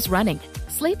 5 years running.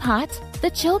 Sleep hot? The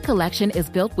Chill Collection is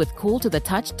built with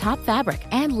cool-to-the-touch top fabric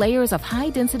and layers of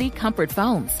high-density comfort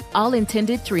foams, all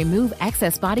intended to remove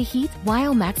excess body heat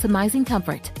while maximizing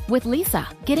comfort. With Lisa,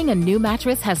 getting a new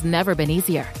mattress has never been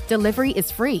easier. Delivery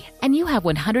is free, and you have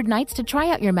 100 nights to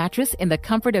try out your mattress in the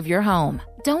comfort of your home.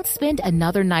 Don't spend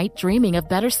another night dreaming of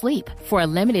better sleep. For a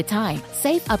limited time,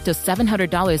 save up to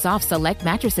 $700 off select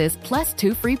mattresses plus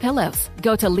 2 free pillows.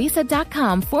 Go to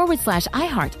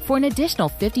lisa.com/iHeart for an additional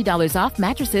 $50 off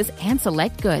mattresses and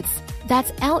select goods.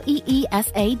 That's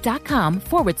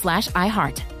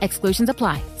LEESA.com/iHeart. Exclusions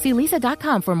apply. See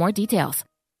lisa.com for more details.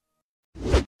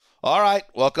 All right,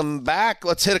 welcome back.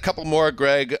 Let's hit a couple more,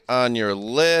 Greg, on your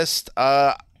list.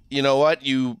 You know what?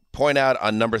 You point out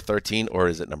on number 13, or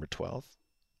is it number 12?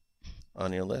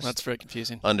 On your list. That's very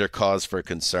confusing. Under cause for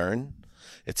concern.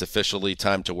 It's officially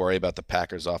time to worry about the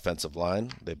Packers' offensive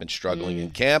line. They've been struggling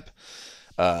in camp.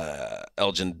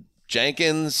 Elgin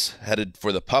Jenkins headed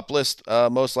for the PUP list,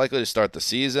 most likely to start the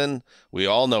season. We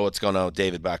all know what's going on with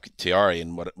David Bakhtiari,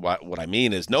 and what I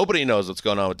mean is nobody knows what's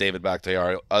going on with David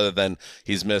Bakhtiari other than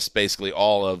he's missed basically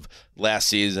all of last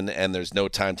season, and there's no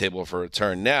timetable for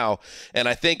return now. And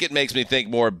I think it makes me think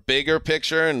more bigger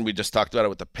picture, and we just talked about it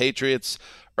with the Patriots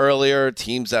earlier,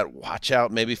 teams that watch out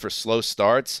maybe for slow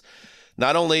starts.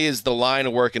 not only is the line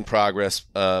a work in progress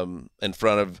in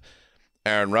front of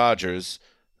Aaron Rodgers,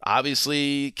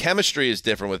 obviously chemistry is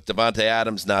different with Devontae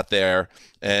Adams not there,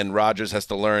 and Rodgers has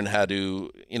to learn how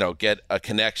to, get a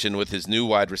connection with his new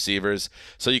wide receivers.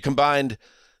 So you combined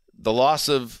the loss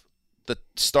of the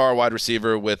star wide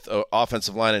receiver with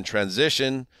offensive line in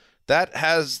transition. That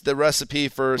has the recipe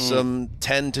for some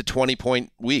 10 to 20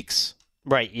 point weeks.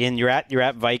 Right, and you're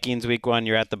at Vikings week 1,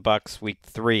 you're at the Bucks week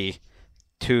 3,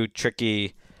 2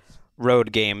 tricky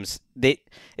road games.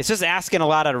 It's just asking a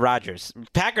lot out of Rodgers.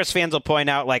 Packers fans will point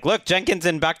out, like, look, Jenkins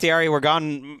and Bakhtiari were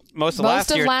gone most of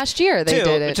last year. They too,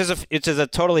 did it, which is a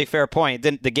totally fair point.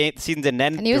 The season didn't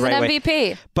end, and he was an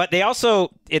MVP. But they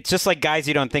also, it's just like guys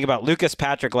you don't think about. Lucas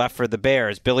Patrick left for the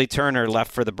Bears. Billy Turner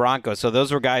left for the Broncos. So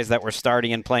those were guys that were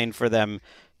starting and playing for them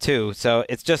too. So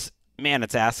it's just, man,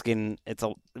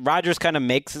 Rodgers kind of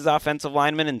makes his offensive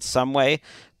lineman in some way,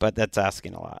 but that's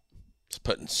asking a lot. It's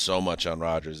putting so much on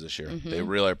Rodgers this year. They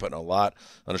really are putting a lot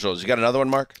on his shoulders. You got another one,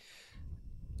 Mark?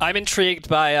 I'm intrigued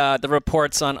by the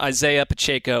reports on Isaiah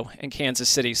Pacheco in Kansas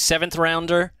City. 7th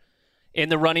rounder in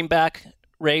the running back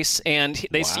race. And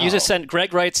you just sent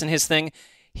Greg Wright's in his thing.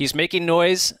 He's making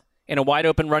noise in a wide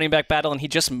open running back battle, and he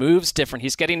just moves different.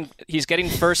 He's getting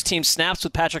first team snaps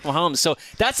with Patrick Mahomes. So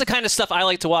that's the kind of stuff I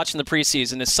like to watch in the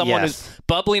preseason, is someone who's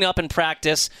bubbling up in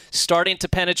practice, starting to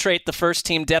penetrate the first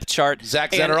team depth chart.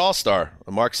 Zach Zenner All-Star.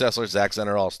 Mark Sessler, Zach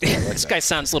Zenner All-Star. This guy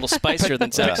sounds a little spicier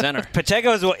than Zach Zenner.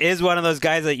 Pacheco is one of those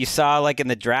guys that you saw like in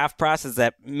the draft process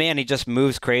that, man, he just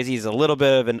moves crazy. He's a little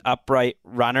bit of an upright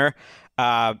runner.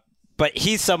 But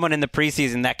he's someone in the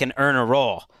preseason that can earn a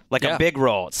role. Like a big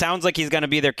role. It sounds like he's going to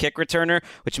be their kick returner,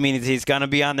 which means he's going to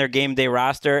be on their game day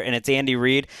roster, and it's Andy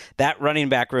Reid. That running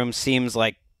back room seems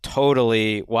like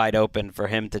totally wide open for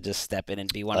him to just step in and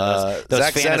be one of those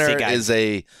Zach fantasy Zenner guys. is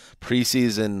a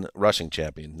preseason rushing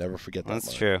champion. Never forget that.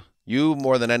 That's true. You,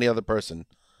 more than any other person,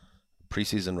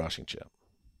 preseason rushing champ.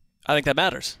 I think that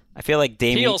matters. I feel like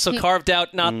Damien... He also carved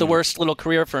out not the worst little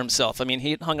career for himself. I mean,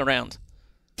 he hung around.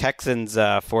 Texans'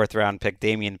 4th round pick,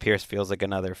 Dameon Pierce, feels like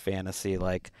another fantasy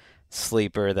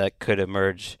sleeper that could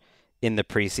emerge in the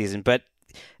preseason. But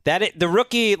the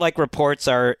rookie reports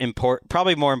are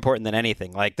probably more important than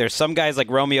anything. Like, there's some guys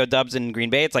like Romeo Doubs in Green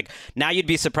Bay. It's like, now you'd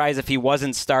be surprised if he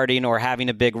wasn't starting or having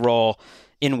a big role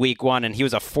in week 1, and he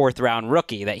was a 4th round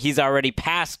rookie, that he's already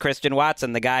passed Christian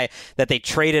Watson, the guy that they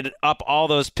traded up all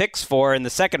those picks for in the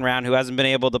 2nd round, who hasn't been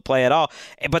able to play at all.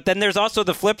 But then there's also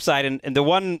the flip side, and the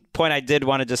one point I did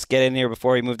want to just get in here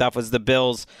before he moved off was the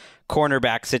Bills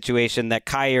cornerback situation, that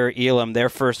Kyer Elam, their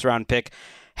 1st round pick,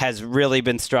 has really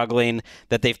been struggling,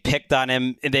 that they've picked on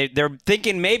him. They're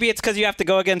thinking maybe it's because you have to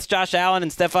go against Josh Allen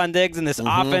and Stephon Diggs in this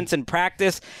offense and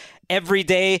practice every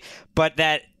day, but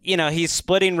that, he's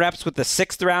splitting reps with the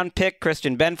 6th round pick,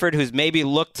 Christian Benford, who's maybe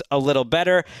looked a little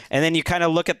better. And then you kind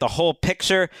of look at the whole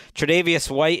picture. Tre'Davious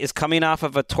White is coming off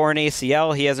of a torn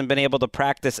ACL. He hasn't been able to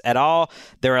practice at all.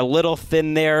 They're a little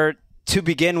thin there to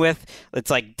begin with.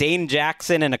 It's like Dane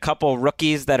Jackson and a couple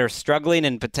rookies that are struggling,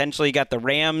 and potentially got the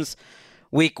Rams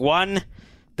week 1.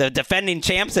 The defending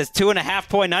champs as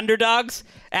 2.5-point underdogs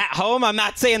at home. I'm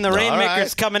not saying the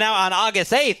Rainmakers coming out on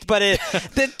August 8th, but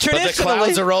traditionally, but the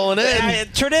clouds are rolling in.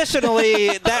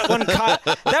 Traditionally, that one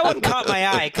caught my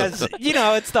eye because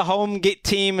it's the home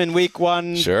team in week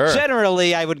 1. Sure.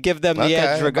 Generally, I would give them the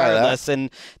edge regardless, and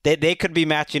they could be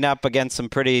matching up against some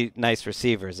pretty nice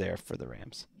receivers there for the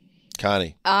Rams.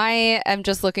 Connie. I am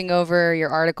just looking over your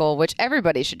article, which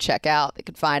everybody should check out. They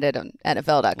can find it on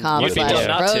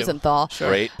NFL.com/Rosenthal. Sure.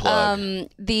 Great plug.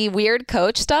 The weird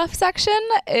coach stuff section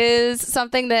is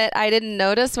something that I didn't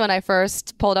notice when I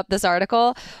first pulled up this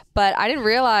article, but I didn't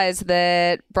realize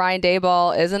that Brian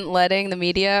Daboll isn't letting the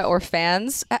media or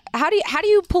fans. How do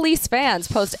you police fans?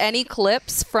 Post any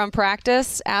clips from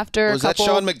practice after? Was that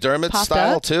Sean McDermott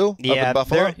style too? Yeah, up in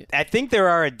Buffalo? I think there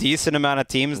are a decent amount of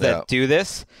teams that do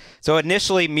this. So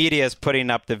initially, media is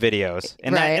putting up the videos,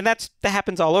 and that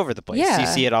happens all over the place. Yeah. You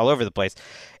see it all over the place.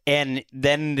 And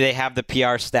then they have the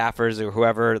PR staffers or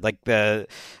whoever, like the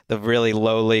really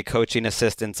lowly coaching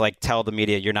assistants, tell the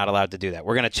media, you're not allowed to do that.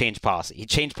 We're going to change policy. He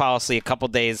changed policy a couple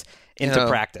days into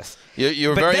practice.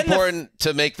 You're very important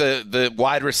to make the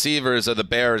wide receivers of the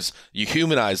Bears, you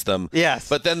humanize them. Yes.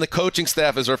 But then the coaching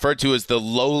staff is referred to as the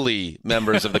lowly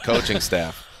members of the coaching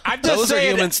staff. I'm just Those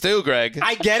saying, are humans too, Greg.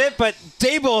 I get it, but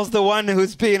Dable's the one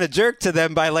who's being a jerk to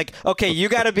them by like, okay, you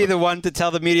got to be the one to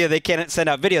tell the media they can't send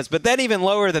out videos. But then even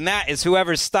lower than that is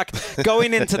whoever's stuck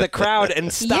going into the crowd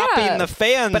and stopping the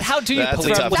fans. But how do you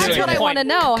police? That's what I want to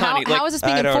know. Connie, how is this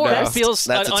being enforced? That feels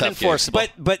unenforceable.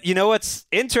 But you know what's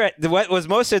what was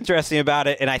most interesting about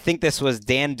it, and I think this was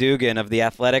Dan Dugan of The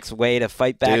Athletic's way to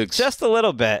fight back just a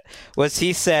little bit, was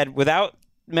he said, without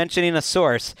mentioning a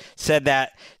source, said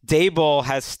that Dable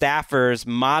has staffers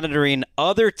monitoring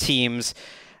other teams'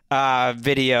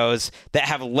 videos that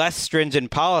have less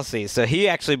stringent policies. So he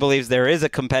actually believes there is a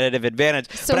competitive advantage.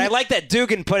 But I like that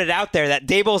Dugan put it out there that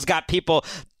Dable's got people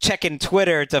checking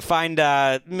Twitter to find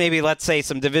maybe, let's say,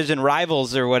 some division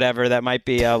rivals or whatever that might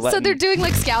be. So they're doing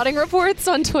like scouting reports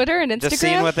on Twitter and Instagram? Just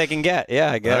seeing what they can get.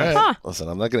 Yeah, I guess. All right. Listen,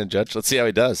 I'm not going to judge. Let's see how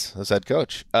he does as head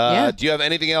coach. Do you have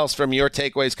anything else from your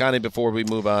takeaways, Connie, before we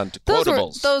move on to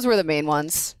quotables? Those were the main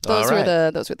ones. Those were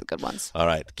the good ones. All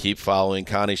right. Keep following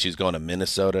Connie. She's going to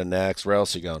Minnesota next. Where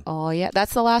else are you going? Oh, yeah.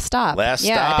 That's the last stop. Last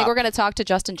stop. I think we're going to talk to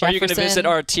Justin Jefferson. Are you going to visit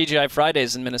our TGI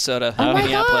Fridays in Minnesota? Oh, my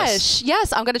Minneapolis? gosh.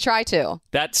 Yes, I'm going to try to.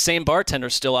 That same bartender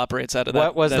still operates out of that.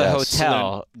 What was the hotel?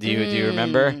 Saloon. Do you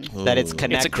remember that it's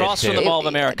connected? It's across from the Mall of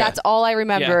America. That's all I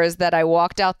remember is that I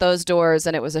walked out those doors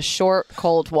and it was a short,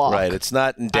 cold walk. Right. It's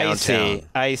not in downtown.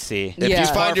 I see. If you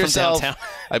find yourself,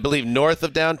 I believe, north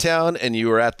of downtown and you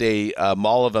were at the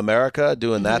Mall of America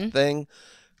doing that thing,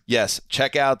 yes,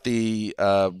 check out the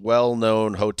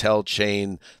well-known hotel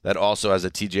chain that also has a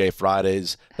TGA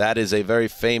Fridays. That is a very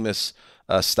famous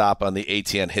stop on the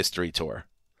ATN History Tour.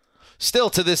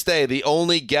 Still to this day, the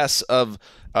only guests of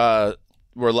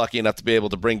we're lucky enough to be able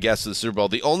to bring guests to the Super Bowl.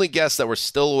 The only guests that were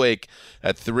still awake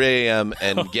at 3 a.m.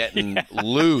 and getting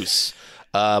loose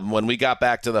when we got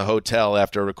back to the hotel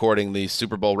after recording the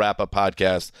Super Bowl wrap-up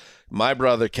podcast, my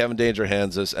brother, Kevin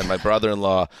Danger-Hansis, and my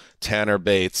brother-in-law, Tanner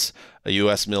Bates, a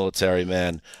U.S. military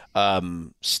man,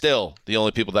 still the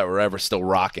only people that were ever still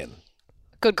rocking.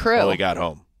 Good crew. When we got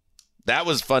home. That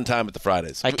was fun time at the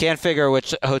Fridays. I can't figure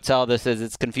which hotel this is.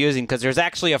 It's confusing because there's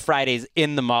actually a Fridays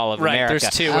in the Mall of America.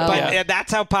 There's two. But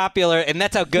that's how popular and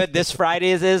that's how good this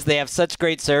Fridays is. They have such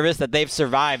great service that they've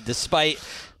survived despite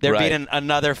there being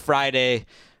another Friday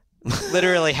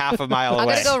literally half a mile away. I'm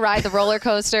going to go ride the roller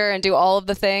coaster and do all of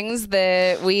the things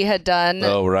that we had done.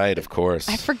 Oh, right, of course.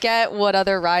 I forget what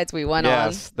other rides we went on.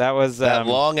 Yes, that was... that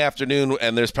long afternoon,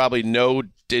 and there's probably no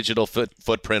digital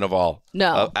footprint of all.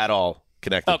 No. At all.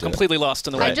 Connected to completely lost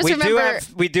in the way. I just remember...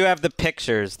 we do have the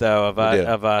pictures though of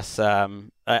us.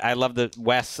 I love that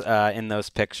Wes in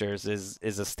those pictures is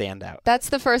a standout. That's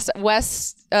the first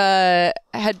Wes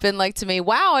had been like to me,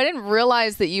 wow, I didn't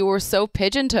realize that you were so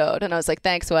pigeon-toed. And I was like,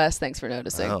 thanks, Wes. Thanks for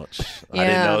noticing. Ouch. I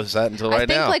didn't notice that until right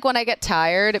now. I think like when I get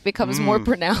tired, it becomes more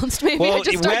pronounced. Maybe I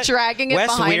just start dragging it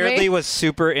behind me. Wes weirdly was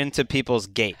super into people's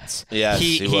gaits. Yes,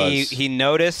 he was. He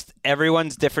noticed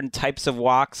everyone's different types of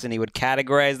walks, and he would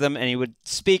categorize them, and he would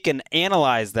speak and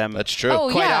analyze them. That's true.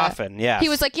 Quite often, yeah. He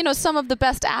was like, some of the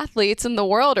best athletes in the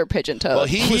world are pigeon-toed. Well,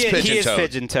 he was pigeon-toed. He is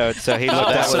pigeon-toed, so he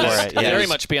looked out for it. Yeah. Very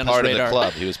much be on his radar. Part of the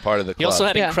club. He was part of the club. He also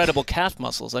had incredible calf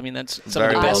muscles. I mean, that's some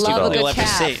Very of the best well you'll ever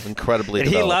see. Incredibly and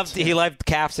developed. he loved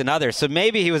calves and others. So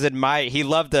maybe he was he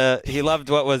loved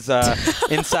what was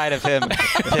inside of him.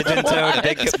 Pigeon-toed,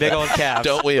 big old calves.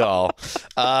 Don't we all?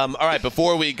 All right,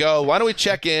 before we go, why don't we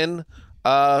check in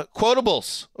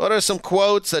quotables? What are some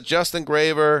quotes that Justin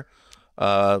Graver,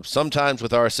 sometimes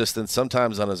with our assistance,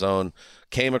 sometimes on his own,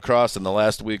 came across in the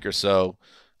last week or so?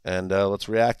 And let's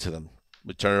react to them.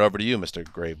 We turn it over to you, Mr.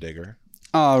 Gravedigger.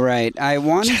 All right. I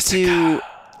wanted to...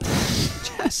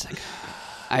 Jessica.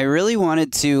 I really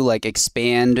wanted to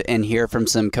expand and hear from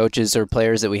some coaches or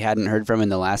players that we hadn't heard from in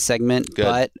the last segment. Good.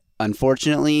 But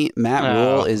unfortunately, Matt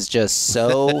Rule is just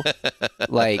so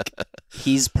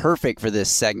he's perfect for this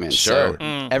segment. Sure.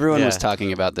 So everyone was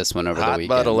talking about this one over the weekend.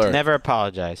 Butt alert. Never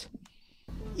apologize.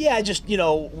 Yeah, I just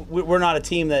we're not a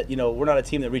team that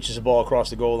reaches the ball across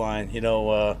the goal line.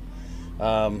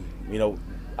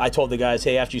 I told the guys,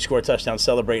 hey, after you score a touchdown,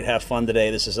 celebrate, have fun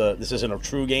today. This isn't a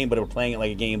true game, but we're playing it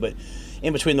like a game. But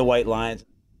in between the white lines.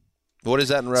 What is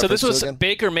that in reference to? So this was again?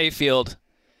 Baker Mayfield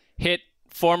hit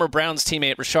former Browns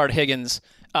teammate Rashard Higgins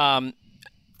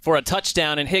for a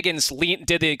touchdown, and Higgins lean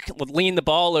the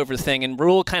ball over the thing, and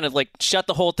Rule kind of shut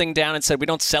the whole thing down and said, we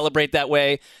don't celebrate that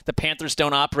way. The Panthers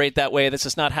don't operate that way. This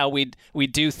is not how we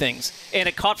do things. And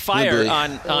it caught fire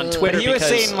on Twitter. But he was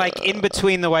saying in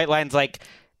between the white lines,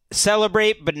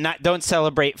 celebrate, but don't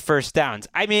celebrate first downs.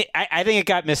 I mean, I think it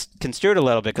got misconstrued a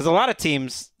little bit because a lot of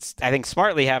teams, I think,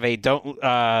 smartly have a don't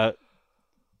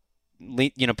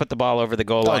put the ball over the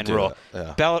goal line rule.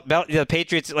 The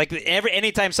Patriots, like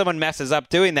anytime someone messes up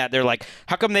doing that, they're like,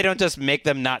 how come they don't just make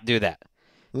them not do that?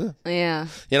 Yeah.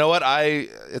 You know what?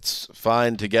 It's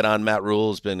fine to get on Matt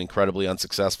Rule. Has been incredibly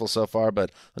unsuccessful so far, but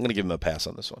I'm going to give him a pass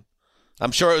on this one.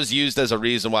 I'm sure it was used as a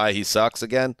reason why he sucks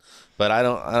again, but I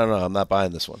don't know. I'm not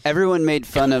buying this one. Everyone made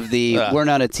fun of we're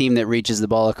not a team that reaches the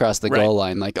ball across the goal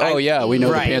line. Like, we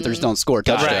know the Panthers don't score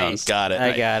touchdowns. Got it.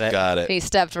 I got it. He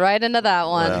stepped right into that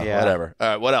one. Whatever. All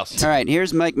right, what else? All right,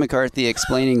 here's Mike McCarthy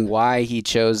explaining why he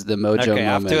chose the Mojo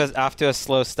moment. Off to a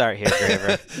slow start here,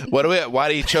 Graver. Why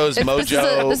did he chose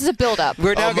Mojo? This is a build-up.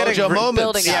 We're now getting Mojo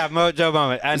moments. Yeah, Mojo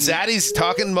moment. And Zaddy's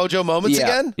talking Mojo moments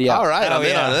again? Yeah. All right, I'm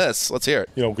in on this. Let's hear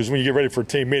it. Because when you get ready for a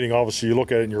team meeting, obviously you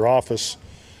look at it in your office.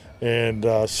 And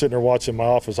sitting there watching my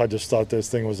office, I just thought this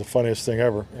thing was the funniest thing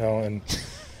ever. And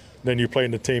then you play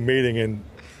in the team meeting, and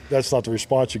that's not the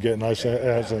response you get. And I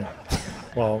say,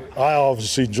 well, I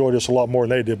obviously enjoyed this a lot more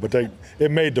than they did, but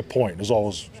it made the point, is all I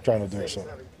was trying to do. So.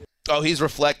 Oh, he's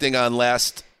reflecting on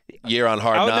last year on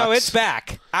Hard Knocks. Oh, no, it's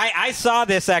back. I saw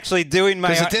this actually doing my...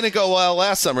 Because it didn't go well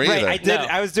last summer either. Right, I did. No.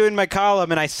 I was doing my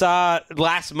column, and I saw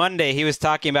last Monday he was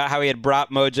talking about how he had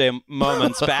brought Mojo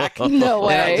moments back. No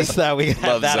way. And I just thought we could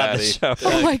have that on the show.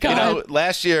 Oh, my God.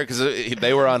 Last year, because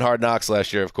they were on Hard Knocks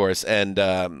last year, of course, and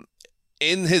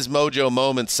in his Mojo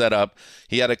moments setup,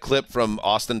 he had a clip from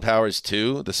Austin Powers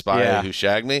 2, The Spy Who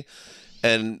Shagged Me,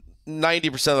 and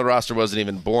 90% of the roster wasn't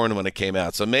even born when it came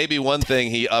out. So maybe one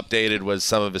thing he updated was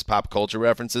some of his pop culture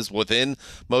references within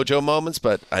Mojo moments,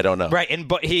 but I don't know. Right,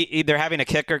 and they're having a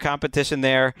kicker competition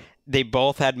there. They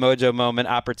both had Mojo moment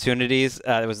opportunities.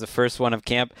 It was the first one of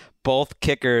camp. Both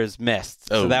kickers missed.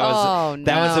 So that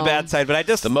was a bad side. But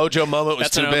the Mojo moment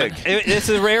was too big. It's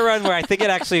a rare run where I think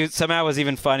it actually somehow was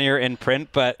even funnier in print,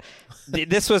 but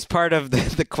this was part of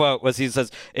the quote. He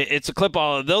says, it's a clip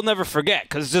they'll never forget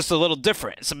because it's just a little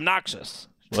different. It's obnoxious.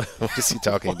 What is he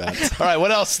talking about? All right,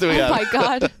 what else do we got? Oh, my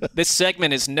God. This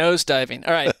segment is nosediving.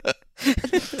 All right.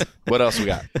 What else we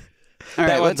got? All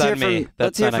right, let's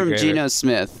hear from Graver. Geno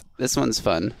Smith. This one's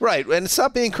fun. Right, and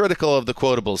stop being critical of the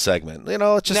quotable segment.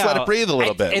 Let's just let it breathe a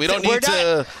little bit. We don't need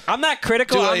to. I'm not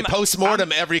critical. Do a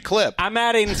post-mortem every clip. I'm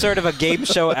adding sort of a game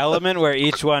show element where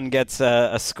each one gets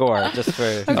a score just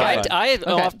for. I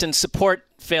often support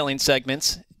failing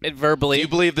segments. Verbally. Do you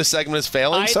believe the segment is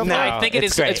failing somehow? I think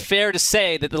it's fair to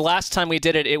say that the last time we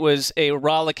did it, it was a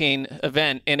rollicking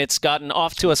event, and it's gotten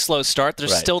off to a slow start.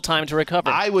 There's still time to recover.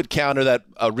 I would counter that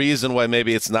a reason why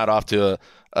maybe it's not off to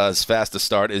as fast a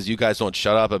start is you guys don't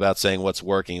shut up about saying what's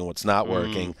working and what's not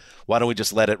working. Why don't we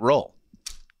just let it roll?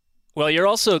 Well, you're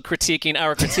also critiquing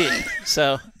our critique,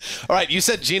 so. All right, you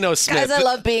said Geno Smith. Guys, I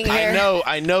love being here.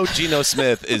 I know Geno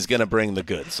Smith is going to bring the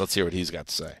goods. Let's hear what he's got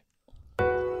to say.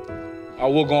 I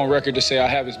will go on record to say I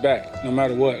have his back. No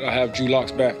matter what, I have Drew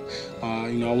Lock's back. I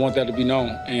want that to be known.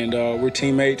 And we're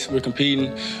teammates, we're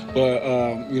competing, but,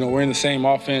 we're in the same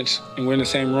offense and we're in the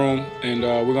same room, and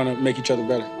we're going to make each other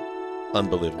better.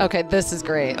 Unbelievable. Okay, this is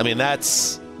great. I mean,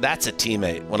 that's a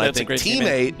teammate. When that's I think a great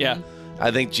teammate, I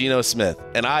think Geno Smith.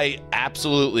 And I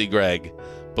absolutely, Greg,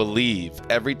 believe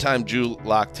every time Drew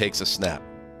Lock takes a snap,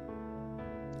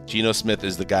 Geno Smith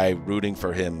is the guy rooting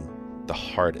for him the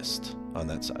hardest on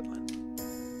that sideline.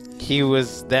 He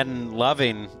was then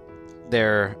loving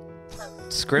their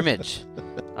scrimmage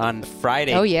on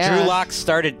Friday. Oh, yeah. Drew Lock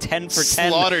started 10 for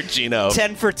 10. Slaughtered Geno.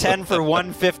 10 for 10 for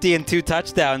 150 and 2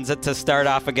 touchdowns to start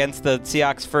off against the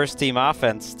Seahawks first-team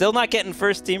offense. Still not getting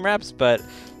first-team reps, but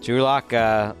Drew Lock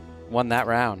won that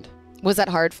round. Was that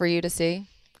hard for you to see,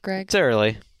 Greg? It's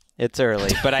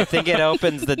early, but I think it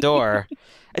opens the door.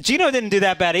 Geno didn't do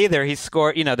that bad either. He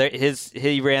scored,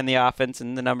 he ran the offense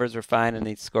and the numbers were fine, and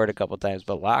he scored a couple times.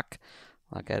 But Locke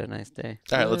had a nice day.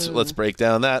 All right, let's break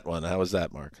down that one. How was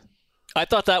that, Mark? I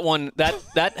thought that one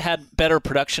that had better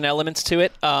production elements to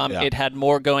it. It had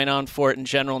more going on for it in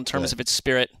general in terms of its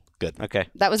spirit. Good. Okay.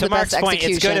 That was to the Mark's best point,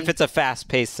 execution. it's good if it's a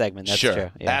fast-paced segment. That's sure.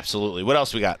 true. Yeah. Absolutely. What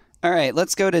else we got? All right,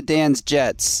 let's go to Dan's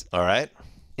Jets. All right.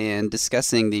 And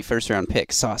discussing the first-round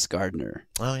pick, Sauce Gardner.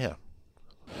 Oh, yeah.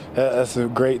 That's a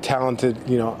great, talented,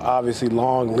 obviously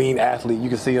long, lean athlete. You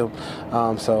can see him.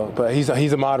 But he's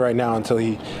a mod right now until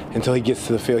he gets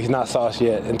to the field. He's not Sauce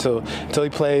yet until he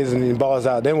plays and he balls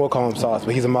out. Then we'll call him Sauce.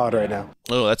 But he's a mod right now.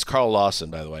 Oh, that's Carl Lawson,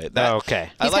 by the way. Okay.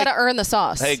 He's got to earn the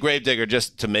sauce. Hey, Gravedigger,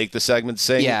 just to make the segment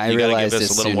sing. Yeah, I you realized give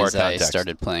us as a little soon more as context. I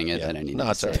started playing it that I needed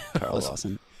to say Carl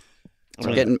Lawson.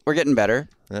 We're getting better.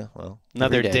 Yeah, well,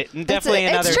 definitely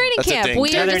another. It's training camp.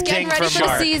 We are just getting ready for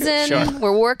the season. Sure.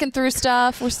 We're working through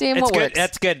stuff. We're seeing what works.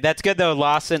 That's good. That's good though.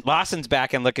 Lawson's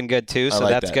back and looking good too. So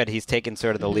that's good. He's taking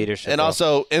sort of the leadership. And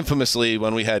also, infamously,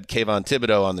 when we had Kayvon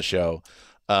Thibodeau on the show,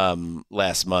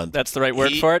 last month. That's the right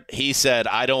word for it? He said,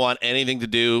 I don't want anything to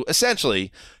do,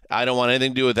 essentially, I don't want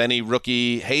anything to do with any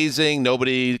rookie hazing.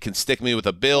 Nobody can stick me with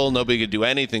a bill. Nobody can do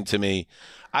anything to me.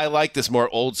 I like this more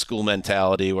old school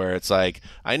mentality where it's like,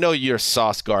 I know you're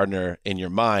Sauce Gardner in your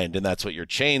mind, and that's what your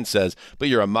chain says, but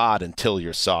you're Ahmad until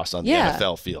you're Sauce on the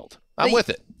NFL field. I'm with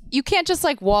it. You can't just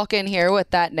like walk in here with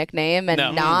that nickname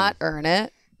and not earn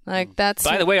it. Like that's.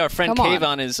 By the way, our friend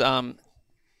Kayvon is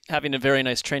having a very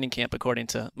nice training camp, according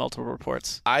to multiple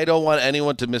reports. I don't want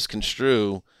anyone to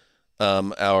misconstrue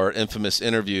our infamous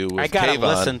interview with Kayvon. I gotta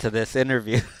listen to this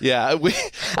interview. Yeah, I was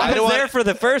there for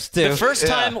the first two. The first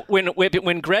time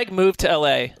when Greg moved to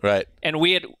LA, right, and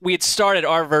we had started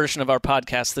our version of our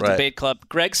podcast, the Debate Club.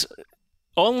 Greg's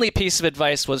only piece of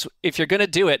advice was, if you're going to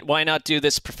do it, why not do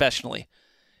this professionally?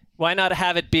 Why not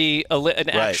have it be a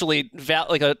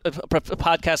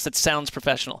podcast that sounds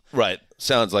professional? Right.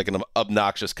 Sounds like an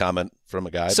obnoxious comment from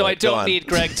a guy. So I don't need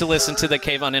Greg to listen to the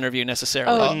Kayvon interview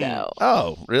necessarily. Oh, no.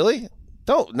 Oh, really?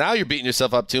 Don't. Now you're beating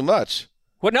yourself up too much.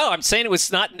 Well, no, I'm saying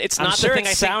it's not the sure thing it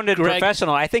I sounded think Greg,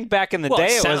 professional. I think back in the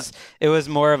day it was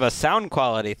more of a sound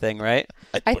quality thing, right?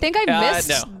 I think I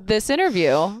missed this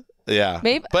interview. Yeah.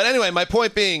 Maybe. But anyway, my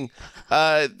point being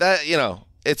that,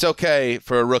 it's okay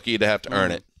for a rookie to have to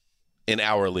earn it in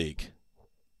our league.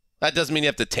 That doesn't mean you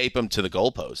have to tape him to the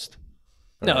goalpost.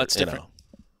 No, it's different.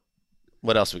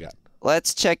 What else we got?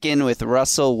 Let's check in with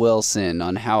Russell Wilson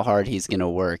on how hard he's going to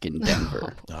work in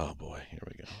Denver. Oh, boy. Here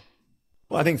we go.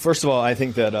 Well, I think, first of all,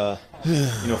 that,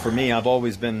 for me, I've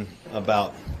always been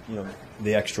about,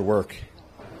 the extra work.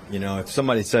 If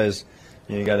somebody says,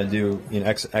 you got to do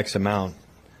X amount,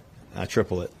 I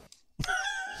triple it.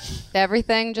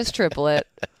 Everything, just triple it.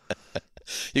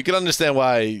 You can understand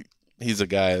why he's a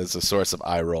guy that's a source of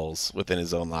eye rolls within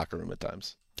his own locker room at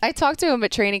times. I talked to him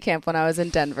at training camp when I was in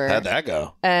Denver. How'd that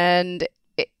go? And,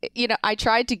 I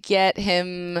tried to get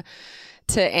him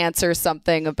to answer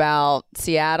something about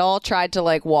Seattle, tried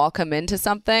to walk him into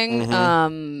something,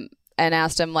 and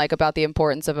asked him about the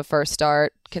importance of a first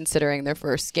start, considering their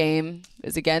first game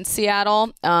is against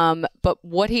Seattle.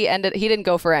 But he didn't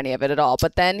go for any of it at all.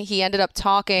 But then he ended up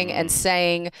talking and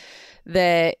saying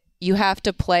that you have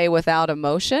to play without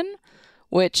emotion,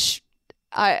 which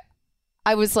I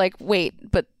was like,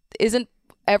 wait, but isn't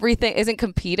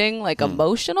competing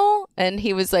emotional? And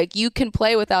he was like, you can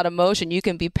play without emotion. You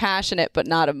can be passionate, but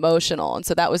not emotional. And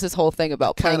so that was his whole thing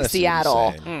about playing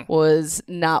Seattle, was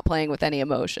not playing with any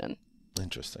emotion.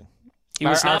 Interesting. He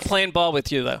was not playing ball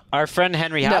with you, though. Our friend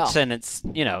Henry Hodgson,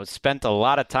 spent a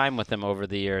lot of time with him over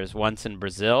the years, once in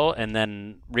Brazil and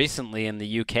then recently in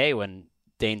the UK when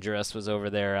Dangerous was over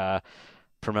there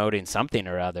promoting something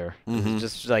or other.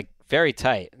 Just very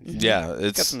tight.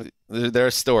 Yeah, there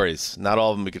are stories. Not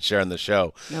all of them we could share on the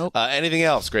show. Nope. Anything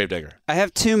else, Gravedigger? I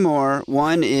have two more.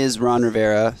 One is Ron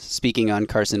Rivera speaking on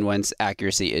Carson Wentz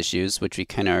accuracy issues, which we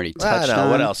kind of already touched on.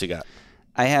 What else you got?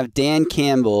 I have Dan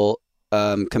Campbell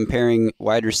comparing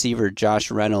wide receiver Josh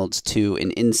Reynolds to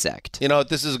an insect.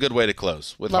 This is a good way to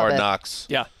close with Hard Knocks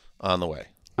on the way.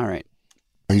 All right.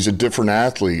 He's a different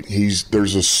athlete. He's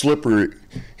slippery,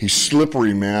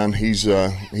 man. He's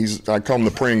I call him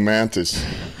the praying mantis.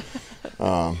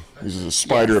 He's a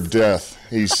spider of death.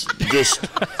 He's just,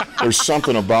 there's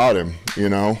something about him,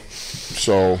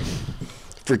 so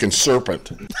freaking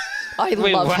serpent. I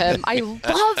love him. I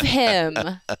love him.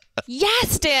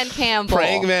 Yes, Dan Campbell.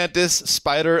 Praying mantis,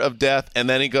 spider of death, and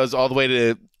then he goes all the way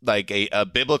to a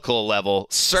biblical level,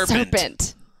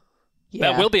 serpent.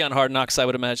 Yeah. That will be on Hard Knocks, I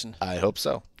would imagine. I hope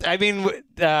so. I mean,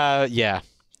 yeah.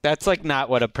 That's not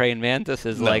what a praying mantis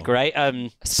is like, right?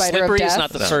 Slippery is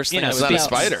not the first thing. It's not a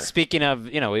spider. Speaking of,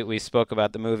 we spoke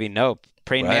about the movie Nope.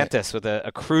 Praying mantis with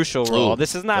a crucial role.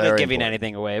 This is not giving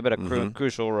anything away, but a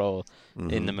crucial role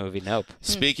in the movie Nope.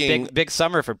 Speaking, big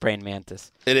summer for praying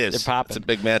mantis. It is. They're popping. It's a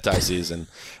big manti season.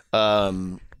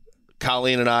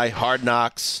 Colleen and I, Hard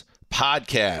Knocks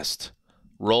podcast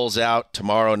rolls out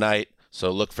tomorrow night. So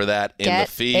look for that in the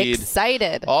feed.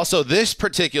 Excited. Also, this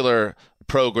particular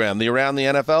program, the Around the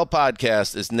NFL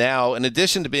podcast, is now, in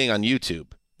addition to being on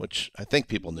YouTube, which I think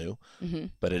people knew,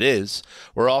 but it is,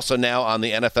 we're also now on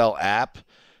the NFL app,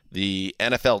 the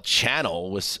NFL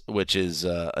channel, which is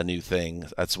a new thing.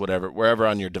 That's wherever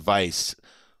on your device.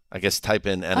 I guess type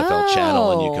in NFL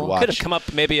channel and you can watch. Could have come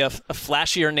up maybe a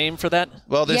flashier name for that.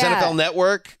 Well, there's NFL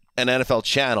Network and NFL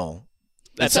channel.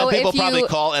 And so some people probably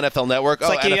call NFL Network, it's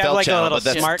like NFL you have channel, a little but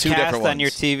that's smart two different cast ones. on your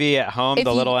TV at home,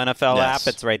 the little NFL app,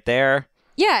 it's right there.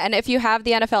 Yeah, and if you have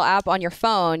the NFL app on your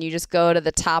phone, you just go to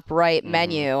the top right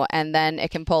menu, and then it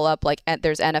can pull up like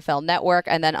there's NFL Network,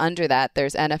 and then under that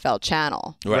there's NFL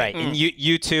Channel. Right. And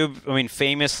YouTube, I mean,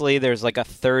 famously, there's like a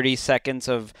 30 seconds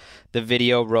of the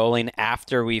video rolling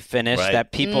after we finish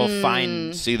that people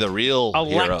find see the real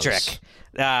electric.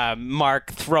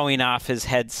 Mark throwing off his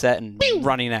headset and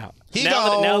running out.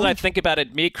 Now that I think about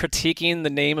it, me critiquing the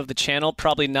name of the channel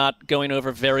probably not going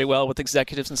over very well with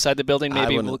executives inside the building.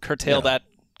 Maybe we'll curtail that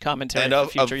commentary and for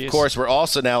future use. Of course, we're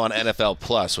also now on NFL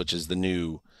Plus, which is the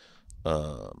new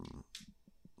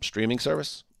streaming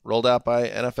service rolled out by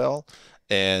NFL.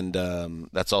 And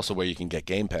that's also where you can get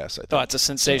Game Pass, I think. Oh, it's a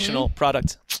sensational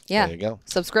product. Yeah. There you go.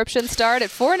 Subscriptions start at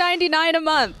 $4.99 a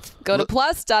month. Go to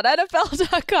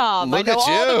plus.nfl.com. I know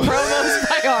all the promos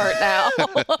by heart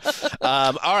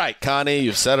now. All right, Connie,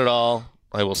 you've said it all.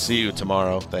 I will see you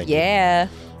tomorrow. Thank you. Yeah.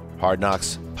 Hard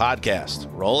Knocks podcast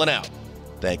rolling out.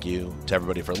 Thank you to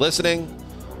everybody for listening.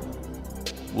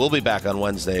 We'll be back on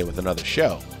Wednesday with another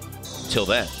show. Till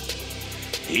then,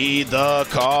 heed the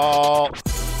call.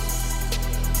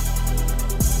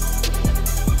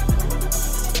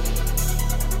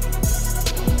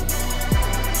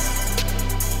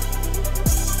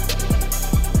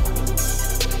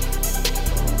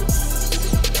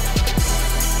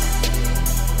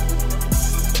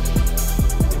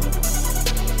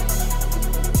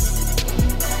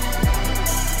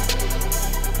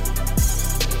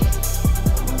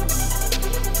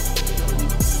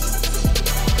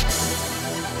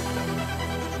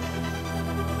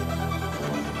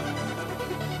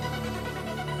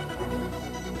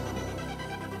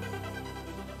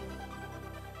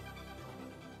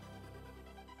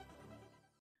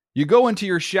 You go into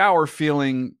your shower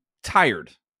feeling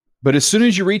tired, but as soon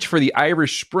as you reach for the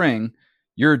Irish Spring,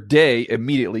 your day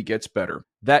immediately gets better.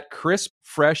 That crisp,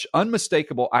 fresh,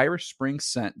 unmistakable Irish Spring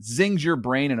scent zings your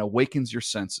brain and awakens your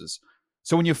senses.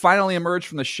 So when you finally emerge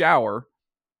from the shower,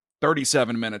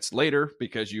 37 minutes later,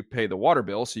 because you pay the water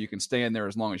bill so you can stay in there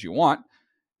as long as you want,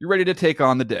 you're ready to take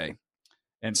on the day.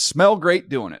 And smell great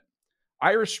doing it.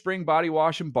 Irish Spring Body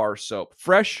Wash and Bar Soap.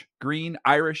 Fresh, green,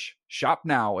 Irish. Shop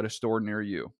now at a store near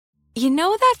you. You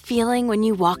know that feeling when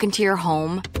you walk into your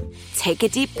home, take a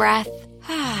deep breath,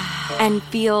 and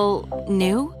feel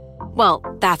new? Well,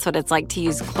 that's what it's like to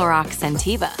use Clorox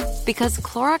Scentiva. Because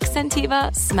Clorox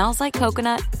Scentiva smells like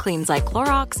coconut, cleans like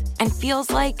Clorox, and feels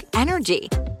like energy.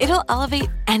 It'll elevate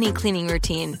any cleaning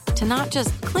routine to not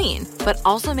just clean, but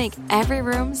also make every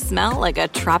room smell like a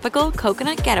tropical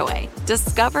coconut getaway.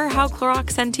 Discover how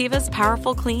Clorox Scentiva's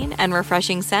powerful clean and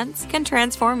refreshing scents can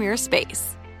transform your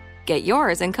space. Get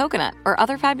yours in coconut or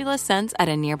other fabulous scents at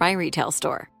a nearby retail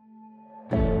store.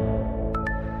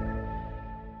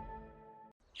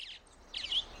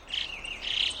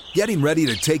 Getting ready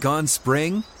to take on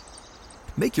spring?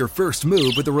 Make your first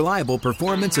move with the reliable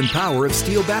performance and power of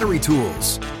Steel battery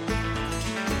tools.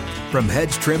 From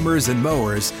hedge trimmers and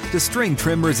mowers to string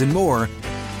trimmers and more,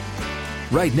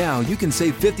 right now you can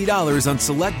save $50 on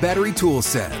select battery tool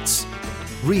sets.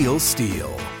 Real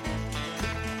Steel.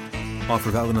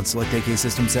 Offer valid on select AK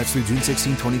system sets through June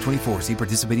 16, 2024. See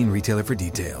participating retailer for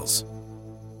details.